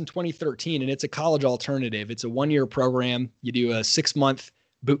Praxis in 2013, and it's a college alternative. It's a one-year program. You do a 6-month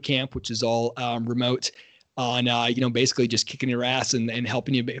boot camp, which is all remote, on basically just kicking your ass and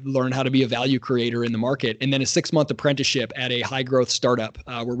helping you learn how to be a value creator in the market. And then a 6-month apprenticeship at a high growth startup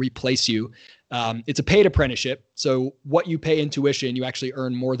where we place you. It's a paid apprenticeship. So what you pay in tuition, you actually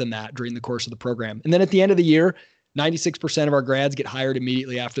earn more than that during the course of the program. And then at the end of the year, 96% of our grads get hired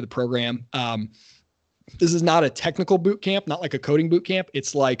immediately after the program. This is not a technical boot camp, not like a coding boot camp.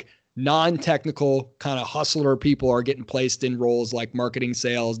 It's like non-technical kind of hustler people are getting placed in roles like marketing,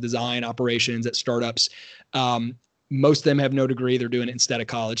 sales, design, operations at startups. Most of them have no degree. They're doing it instead of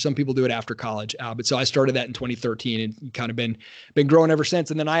college. Some people do it after college. But so I started that in 2013 and kind of been growing ever since.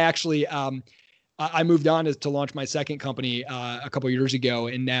 And then I actually, I moved on to launch my second company a couple of years ago.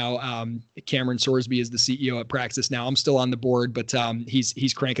 And now Cameron Sorsby is the CEO at Praxis. Now I'm still on the board, but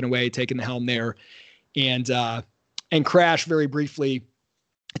he's cranking away, taking the helm there. And Crash, very briefly,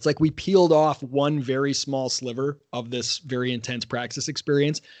 it's like we peeled off one very small sliver of this very intense Praxis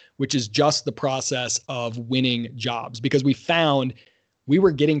experience, which is just the process of winning jobs, because we found we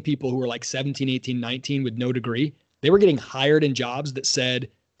were getting people who were like 17, 18, 19 with no degree. They were getting hired in jobs that said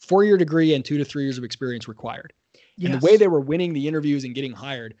 4-year degree and 2 to 3 years of experience required. Yes. And the way they were winning the interviews and getting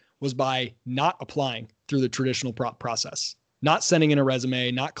hired was by not applying through the traditional process. Not sending in a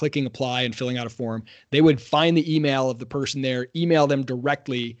resume, not clicking apply and filling out a form. They would find the email of the person there, email them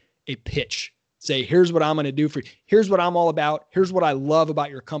directly a pitch. Say, here's what I'm going to do for you. Here's what I'm all about. Here's what I love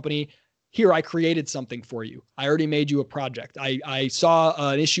about your company. Here, I created something for you. I already made you a project. I saw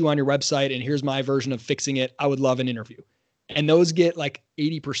an issue on your website and here's my version of fixing it. I would love an interview. And those get like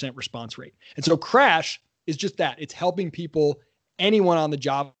 80% response rate. And so Crash is just that. It's helping people, anyone on the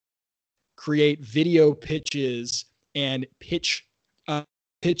job, create video pitches and pitch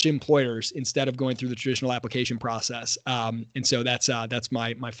employers instead of going through the traditional application process. And so that's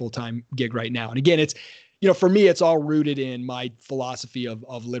my full-time gig right now. And again, it's, for me, it's all rooted in my philosophy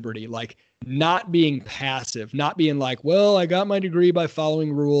of liberty, like not being passive, not being like, well, I got my degree by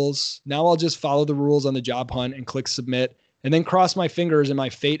following rules. Now I'll just follow the rules on the job hunt and click submit and then cross my fingers and my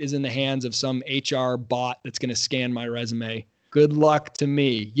fate is in the hands of some HR bot that's going to scan my resume. Good luck to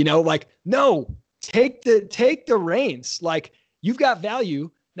me. No. Take the reins. Like, you've got value.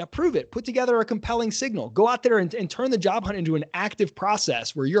 Now prove it. Put together a compelling signal. Go out there and turn the job hunt into an active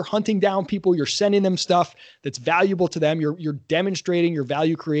process where you're hunting down people. You're sending them stuff that's valuable to them. You're demonstrating your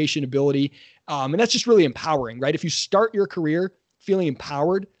value creation ability. And that's just really empowering, right? If you start your career feeling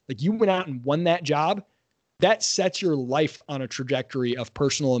empowered, like you went out and won that job, that sets your life on a trajectory of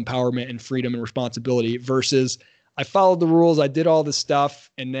personal empowerment and freedom and responsibility versus I followed the rules. I did all this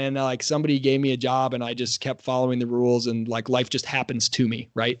stuff. And then like somebody gave me a job and I just kept following the rules and like life just happens to me.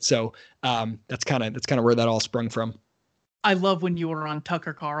 Right. So that's kind of where that all sprung from. I love when you were on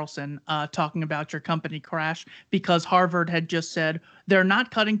Tucker Carlson talking about your company crash, because Harvard had just said they're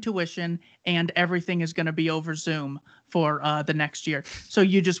not cutting tuition and everything is going to be over Zoom for the next year. So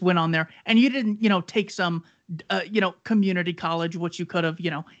you just went on there and you didn't, take some, community college, which you could have,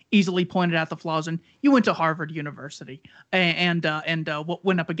 easily pointed out the flaws in. You went to Harvard University and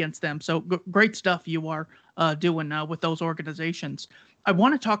went up against them. So great stuff you are doing with those organizations. I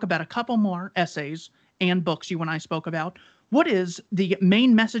want to talk about a couple more essays and books you and I spoke about. What is the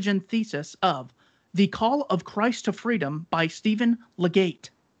main message and thesis of The Call of Christ to Freedom by Stephen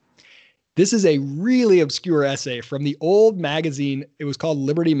Leggett? This is a really obscure essay from the old magazine. It was called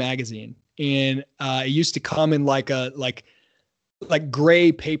Liberty Magazine. And it used to come in like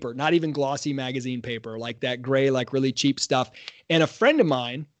gray paper, not even glossy magazine paper, like that gray, like really cheap stuff. And a friend of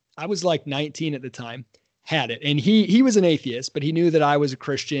mine, I was like 19 at the time, had it. And he was an atheist, but he knew that I was a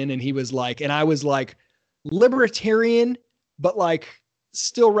Christian, and he was like, and I was like libertarian, but like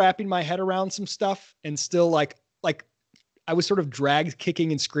still wrapping my head around some stuff, and still like I was sort of dragged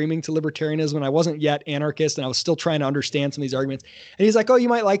kicking and screaming to libertarianism, and I wasn't yet anarchist, and I was still trying to understand some of these arguments. And he's like, "Oh, you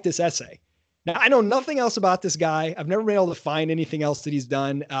might like this essay." Now, I know nothing else about this guy. I've never been able to find anything else that he's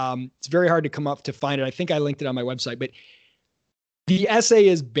done. It's very hard to come up to find it. I think I linked it on my website, but the essay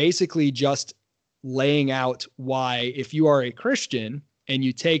is basically just laying out why, if you are a Christian and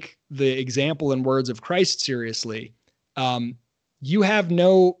you take the example and words of Christ seriously, you have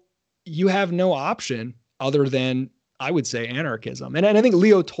no option other than, I would say, anarchism. And I think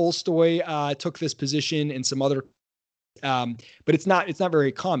Leo Tolstoy took this position, and some other, but it's not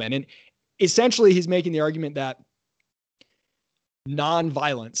very common. And essentially, he's making the argument that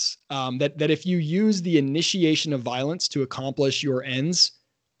nonviolence, that if you use the initiation of violence to accomplish your ends,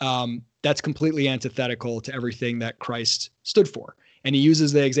 that's completely antithetical to everything that Christ stood for. And he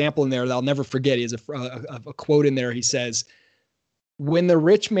uses the example in there that I'll never forget. He has a quote in there. He says, "When the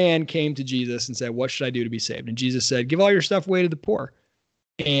rich man came to Jesus and said, 'What should I do to be saved?' And Jesus said, 'Give all your stuff away to the poor.'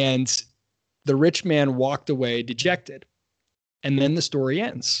 And the rich man walked away dejected." And then the story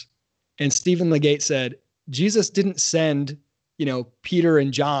ends. And Stephen Leggett said, Jesus didn't send, Peter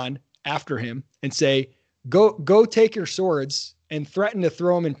and John after him and say, go take your swords and threaten to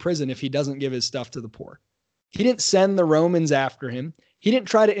throw him in prison if he doesn't give his stuff to the poor. He didn't send the Romans after him. He didn't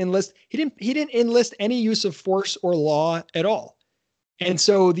try to enlist. He didn't enlist any use of force or law at all. And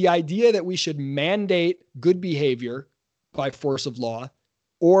so the idea that we should mandate good behavior by force of law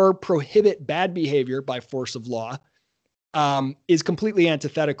or prohibit bad behavior by force of law is completely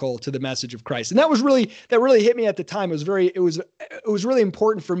antithetical to the message of Christ. And that really hit me at the time. It was really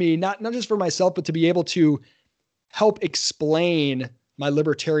important for me, not just for myself, but to be able to help explain my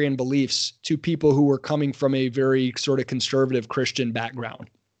libertarian beliefs to people who were coming from a very sort of conservative Christian background.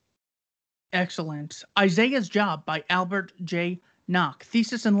 Excellent. Isaiah's Job by Albert J. Nock.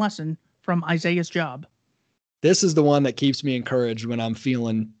 Thesis and lesson from Isaiah's Job. This is the one that keeps me encouraged when I'm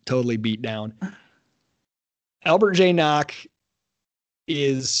feeling totally beat down. Albert J. Nock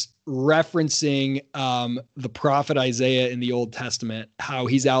is referencing the prophet Isaiah in the Old Testament, how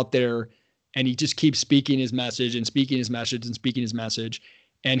he's out there and he just keeps speaking his message and speaking his message and speaking his message.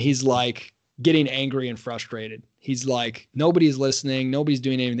 And he's like getting angry and frustrated. He's like, nobody's listening. Nobody's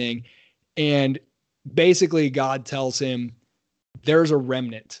doing anything. And basically God tells him, there's a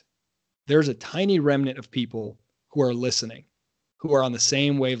remnant. There's a tiny remnant of people who are listening, who are on the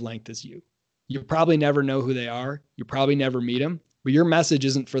same wavelength as you. You probably never know who they are. You probably never meet them, but your message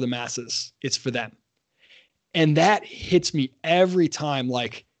isn't for the masses. It's for them. And that hits me every time.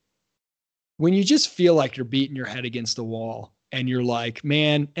 Like when you just feel like you're beating your head against the wall and you're like,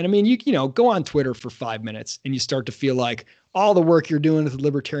 man, and I mean, you go on Twitter for 5 minutes and you start to feel like all the work you're doing with the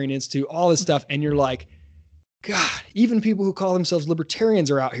Libertarian Institute, all this stuff. And you're like, God, even people who call themselves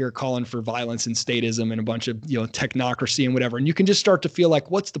libertarians are out here calling for violence and statism and a bunch of, technocracy and whatever. And you can just start to feel like,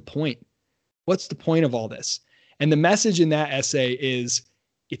 what's the point? What's the point of all this? And the message in that essay is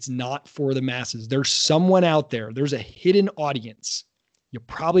it's not for the masses. There's someone out there. There's a hidden audience. You'll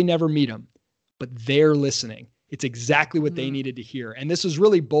probably never meet them, but they're listening. It's exactly what they needed to hear. And this was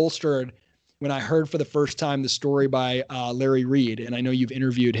really bolstered when I heard for the first time the story by Larry Reed. And I know you've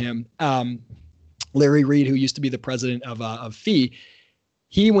interviewed him. Larry Reed, who used to be the president of FEE,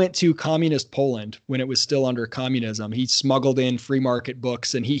 he went to communist Poland when it was still under communism. He smuggled in free market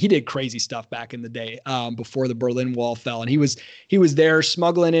books, and he did crazy stuff back in the day before the Berlin Wall fell. And he was there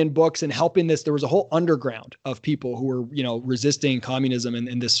smuggling in books and helping this. There was a whole underground of people who were resisting communism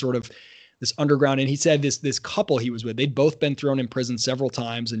and this sort of this underground. And he said this couple he was with, they'd both been thrown in prison several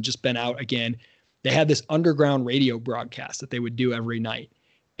times and just been out again. They had this underground radio broadcast that they would do every night,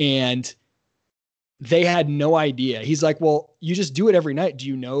 and they had no idea. He's like, well, you just do it every night. Do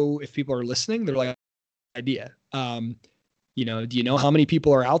you know if people are listening? They're like, idea. Do you know how many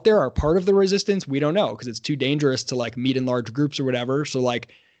people are out there are part of the resistance? We don't know because it's too dangerous to like meet in large groups or whatever. So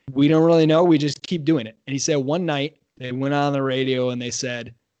like, we don't really know. We just keep doing it. And he said one night they went on the radio and they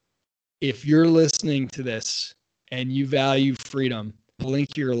said, if you're listening to this and you value freedom,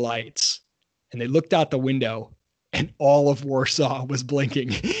 blink your lights. And they looked out the window and all of Warsaw was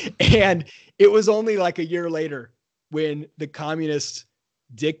blinking. And it was only like a year later when the communist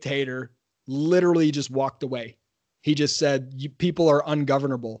dictator literally just walked away. He just said, you people are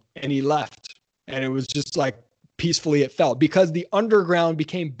ungovernable. And he left. And it was just like peacefully it fell because the underground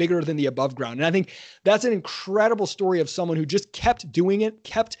became bigger than the above ground. And I think that's an incredible story of someone who just kept doing it,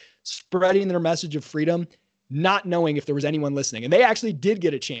 kept spreading their message of freedom, not knowing if there was anyone listening. And they actually did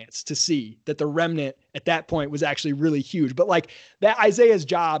get a chance to see that the remnant at that point was actually really huge. But like that, Isaiah's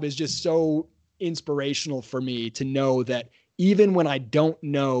job is just so inspirational for me to know that even when I don't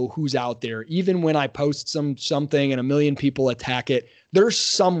know who's out there, even when I post something and a million people attack it, there's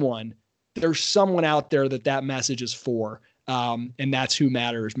someone out there that message is for. And that's who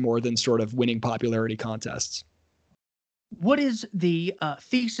matters more than sort of winning popularity contests. What is the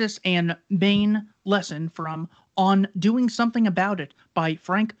thesis and main lesson from On Doing Something About It by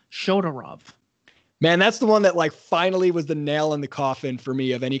Frank Chodorov? Man, that's the one that like finally was the nail in the coffin for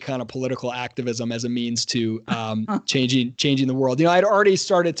me of any kind of political activism as a means to changing the world. You know, I'd already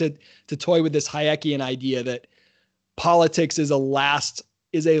started to toy with this Hayekian idea that politics is a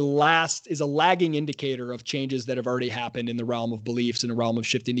lagging indicator of changes that have already happened in the realm of beliefs, in the realm of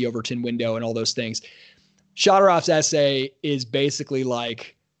shifting the Overton window and all those things. Chodorov's essay is basically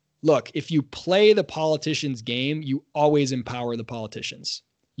like, look, if you play the politician's game, you always empower the politicians.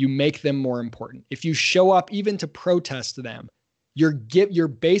 You make them more important. If you show up even to protest them, you're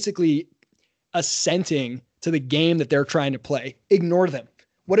basically assenting to the game that they're trying to play. Ignore them.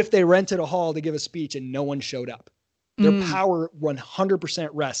 What if they rented a hall to give a speech and no one showed up? Their power 100%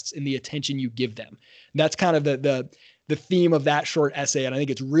 rests in the attention you give them. And that's kind of the theme of that short essay. And I think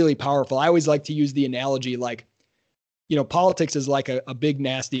it's really powerful. I always like to use the analogy like, you know, politics is like a big,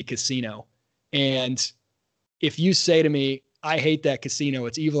 nasty casino. And if you say to me, I hate that casino,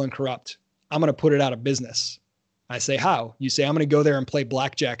 it's evil and corrupt, I'm going to put it out of business. I say, how? You say, I'm going to go there and play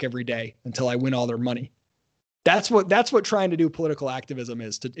blackjack every day until I win all their money. That's what trying to do political activism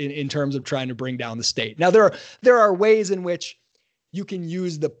is in terms of trying to bring down the state. Now, there are ways in which you can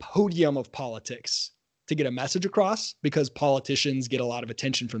use the podium of politics to get a message across because politicians get a lot of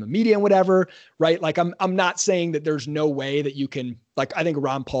attention from the media and whatever, right? Like I'm not saying that there's no way that you can, like, I think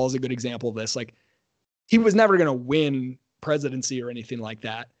Ron Paul is a good example of this. Like he was never going to win presidency or anything like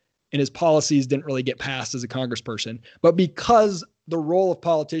that. And his policies didn't really get passed as a congressperson, but because the role of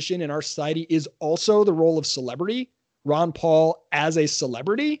politician in our society is also the role of celebrity, Ron Paul as a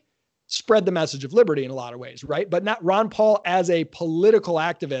celebrity spread the message of liberty in a lot of ways, right? But not Ron Paul as a political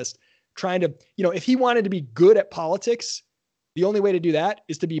activist trying to, you know, if he wanted to be good at politics, the only way to do that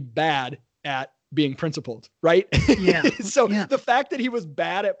is to be bad at being principled, right? Yeah. So the fact that he was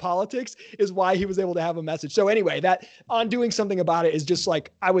bad at politics is why he was able to have a message. So anyway, that On Doing Something About It is just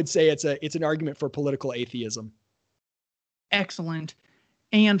like, I would say it's an argument for political atheism. Excellent.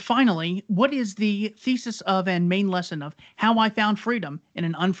 And finally, what is the thesis of and main lesson of How I Found Freedom in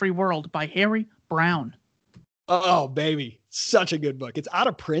an Unfree World by Harry Browne? Oh, baby. Such a good book. It's out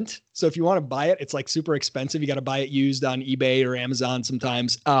of print. So if you want to buy it, it's like super expensive. You got to buy it used on eBay or Amazon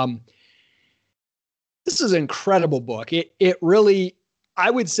sometimes. This is an incredible book. It really, I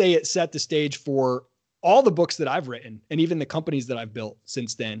would say it set the stage for all the books that I've written and even the companies that I've built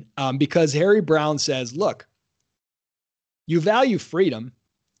since then. Because Harry Browne says, look, you value freedom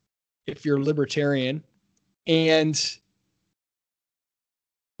if you're a libertarian, but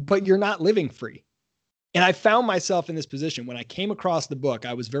you're not living free. And I found myself in this position. When I came across the book,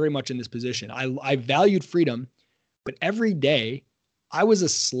 I was very much in this position. I valued freedom, but every day I was a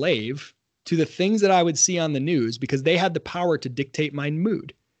slave to the things that I would see on the news because they had the power to dictate my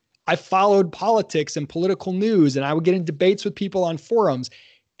mood. I followed politics and political news, and I would get in debates with people on forums.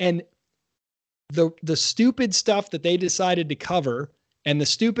 And the stupid stuff that they decided to cover and the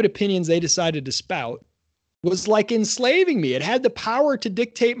stupid opinions they decided to spout was like enslaving me. It had the power to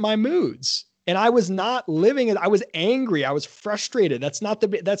dictate my moods. And I was not living it. I was angry. I was frustrated. That's not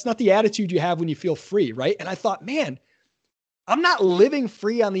the attitude you have when you feel free, right? And I thought, man, I'm not living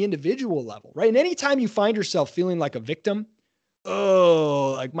free on the individual level, right? And anytime you find yourself feeling like a victim,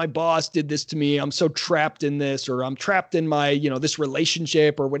 oh, like my boss did this to me, I'm so trapped in this, or I'm trapped in my, this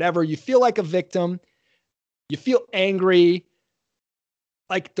relationship or whatever, you feel like a victim, you feel angry.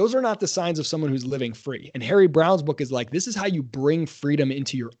 like, those are not the signs of someone who's living free. And Harry Browne's book is like, this is how you bring freedom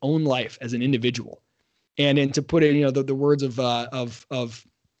into your own life as an individual. And to put it, the words of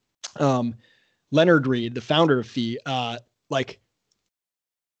Leonard Read, the founder of FEE, like,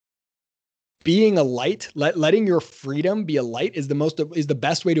 being a light, letting your freedom be a light is the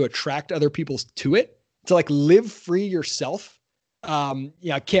best way to attract other people to it. To like live free yourself.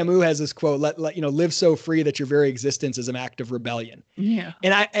 Camus has this quote: live so free that your very existence is an act of rebellion." Yeah.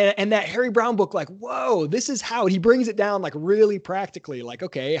 And that Harry Browne book, like, whoa, this is how he brings it down, like, really practically, like,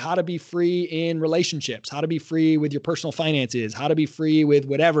 okay, how to be free in relationships, how to be free with your personal finances, how to be free with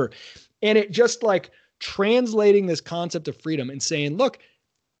whatever. And it just like translating this concept of freedom and saying, look,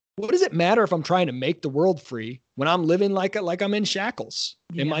 what does it matter if I'm trying to make the world free when I'm living like I'm in shackles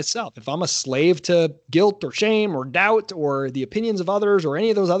in myself? If I'm a slave to guilt or shame or doubt or the opinions of others or any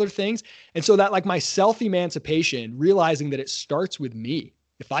of those other things. And so that, like, my self-emancipation, realizing that it starts with me.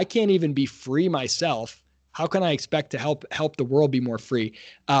 If I can't even be free myself, how can I expect to help the world be more free?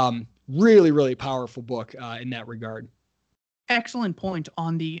 Really, really powerful book in that regard. Excellent point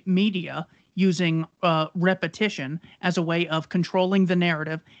on the media using repetition as a way of controlling the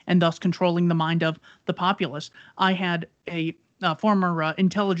narrative and thus controlling the mind of the populace. I had a former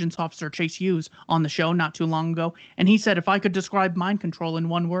intelligence officer, Chase Hughes, on the show not too long ago, and he said if I could describe mind control in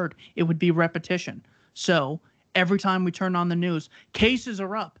one word, it would be repetition. So every time we turn on the news, cases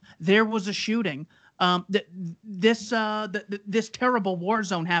are up. There was a shooting. This terrible war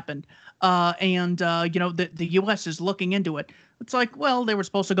zone happened, and the U.S. is looking into it. It's like, well, they were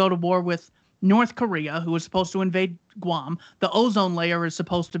supposed to go to war with North Korea, who was supposed to invade Guam. The ozone layer is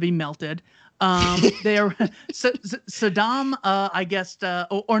supposed to be melted. Saddam, I guess,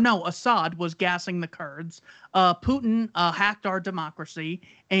 Assad was gassing the Kurds. Putin hacked our democracy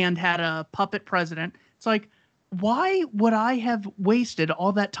and had a puppet president. It's like, why would I have wasted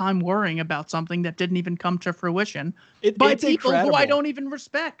all that time worrying about something that didn't even come to fruition by people incredible. Who I don't even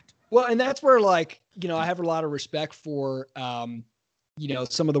respect? Well, and that's where, like, I have a lot of respect for,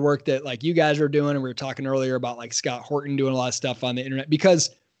 some of the work that, like, you guys are doing. And we were talking earlier about, like, Scott Horton doing a lot of stuff on the internet, because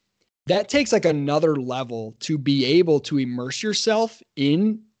that takes, like, another level to be able to immerse yourself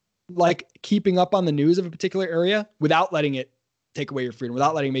in, like, keeping up on the news of a particular area without letting it take away your freedom,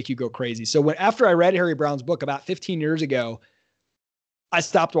 without letting it make you go crazy. So after I read Harry Browne's book about 15 years ago, I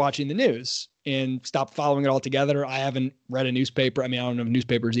stopped watching the news and stopped following it altogether. I haven't read a newspaper. I mean, I don't know if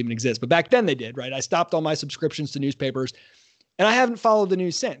newspapers even exist, but back then they did, right? I stopped all my subscriptions to newspapers, and I haven't followed the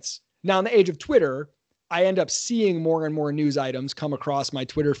news since. Now, in the age of Twitter, I end up seeing more and more news items come across my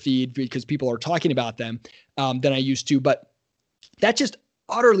Twitter feed because people are talking about them than I used to. But that just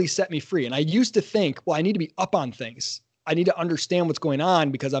utterly set me free. And I used to think, well, I need to be up on things. I need to understand what's going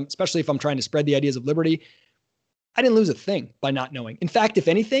on, because especially if I'm trying to spread the ideas of liberty. I didn't lose a thing by not knowing. In fact, if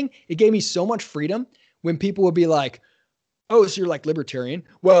anything, it gave me so much freedom when people would be like, oh, so you're like libertarian.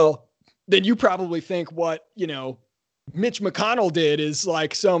 Well, then you probably think what, Mitch McConnell did is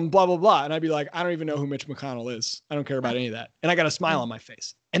like some blah, blah, blah. And I'd be like, I don't even know who Mitch McConnell is. I don't care about any of that. And I got a smile on my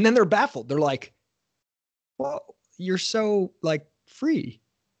face. And then they're baffled. They're like, well, you're so, like, free.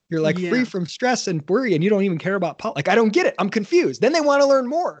 You're like free from stress and worry, and you don't even care about politics. Like, I don't get it. I'm confused. Then they want to learn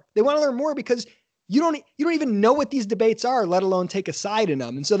more. They want to learn more because you don't even know what these debates are, let alone take a side in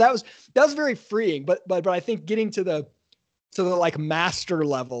them. And so that was very freeing. But I think getting to the like master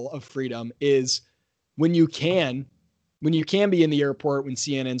level of freedom is when you can be in the airport when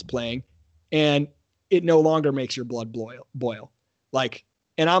CNN's playing, and it no longer makes your blood boil. Like,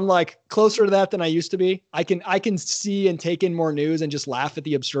 and I'm like closer to that than I used to be. I can see and take in more news and just laugh at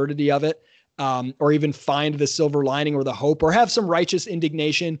the absurdity of it, or even find the silver lining or the hope, or have some righteous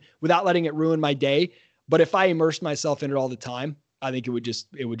indignation without letting it ruin my day. But if I immersed myself in it all the time, I think it would just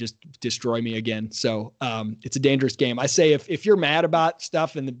destroy me again. So it's a dangerous game. I say if you're mad about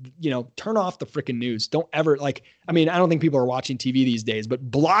stuff, and turn off the freaking news. Don't ever, like, I mean, I don't think people are watching TV these days, but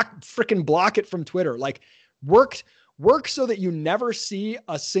block it from Twitter. Like, work so that you never see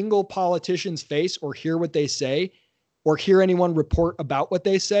a single politician's face or hear what they say or hear anyone report about what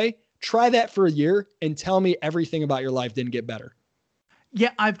they say. Try that for a year and tell me everything about your life didn't get better.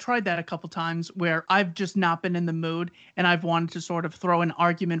 Yeah, I've tried that a couple times where I've just not been in the mood, and I've wanted to sort of throw an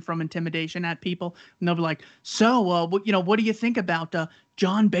argument from intimidation at people, and they'll be like, so, what do you think about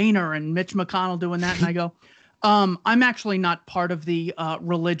John Boehner and Mitch McConnell doing that? And I go, I'm actually not part of the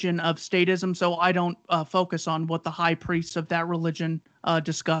religion of statism, so I don't focus on what the high priests of that religion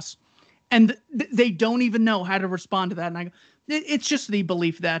discuss. And they don't even know how to respond to that. And I go, it's just the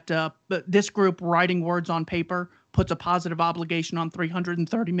belief that this group writing words on paper puts a positive obligation on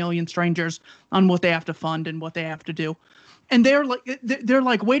 330 million strangers on what they have to fund and what they have to do. And they're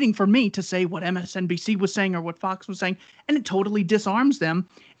like waiting for me to say what MSNBC was saying or what Fox was saying, and it totally disarms them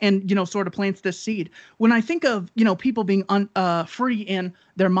and, you know, sort of plants this seed. When I think of, you know, people being free in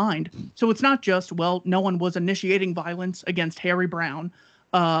their mind, so it's not just, well, no one was initiating violence against Harry Brown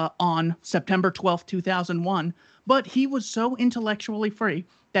on September 12th, 2001, but he was so intellectually free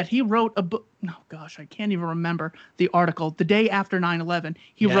that he wrote a book. Oh gosh, I can't even remember the article. The day after 9/11,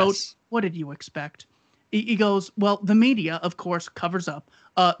 he wrote, "What did you expect?" He goes, well, the media, of course, covers up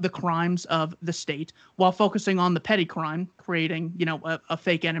the crimes of the state while focusing on the petty crime, creating, you know, a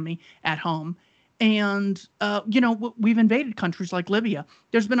fake enemy at home. And, you know, we've invaded countries like Libya.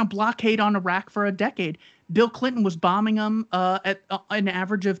 There's been a blockade on Iraq for a decade. Bill Clinton was bombing them at an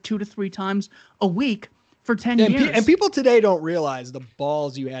average of 2 to 3 times a week for 10 years. And people today don't realize the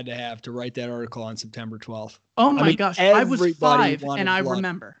balls you had to have to write that article on September 12th. Oh, my gosh. I was 5 and I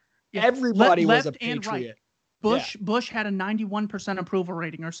remember. Yeah. Everybody was a patriot. Right. Bush had a 91% approval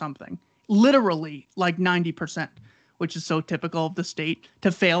rating or something. Literally like 90%, which is so typical of the state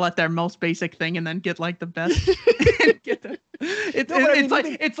to fail at their most basic thing and then get like the best.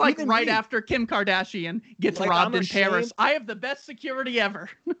 It's like right after Kim Kardashian gets like, robbed in Paris. I have the best security ever.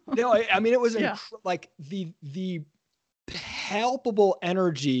 No, I mean, it was like the palpable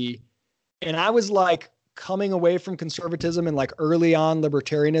energy. And I was like, coming away from conservatism and like early on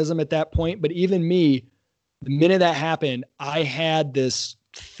libertarianism at that point. But even me, the minute that happened, I had this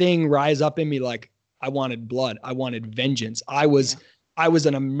thing rise up in me. Like I wanted blood. I wanted vengeance. I was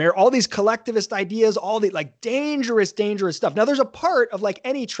all these collectivist ideas, all the like dangerous stuff. Now there's a part of like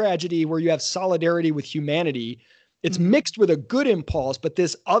any tragedy where you have solidarity with humanity. It's mixed with a good impulse, but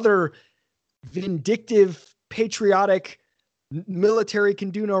this other vindictive, patriotic, military can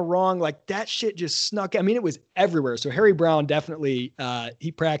do no wrong. Like that shit just snuck. I mean, it was everywhere. So Harry Brown definitely,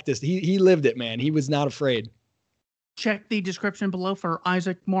 he practiced, he lived it, man. He was not afraid. Check the description below for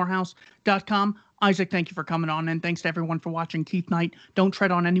isaacmorehouse.com. Isaac, thank you for coming on. And thanks to everyone for watching Keith Knight. Don't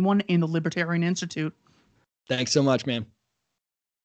tread on anyone in the Libertarian Institute. Thanks so much, man.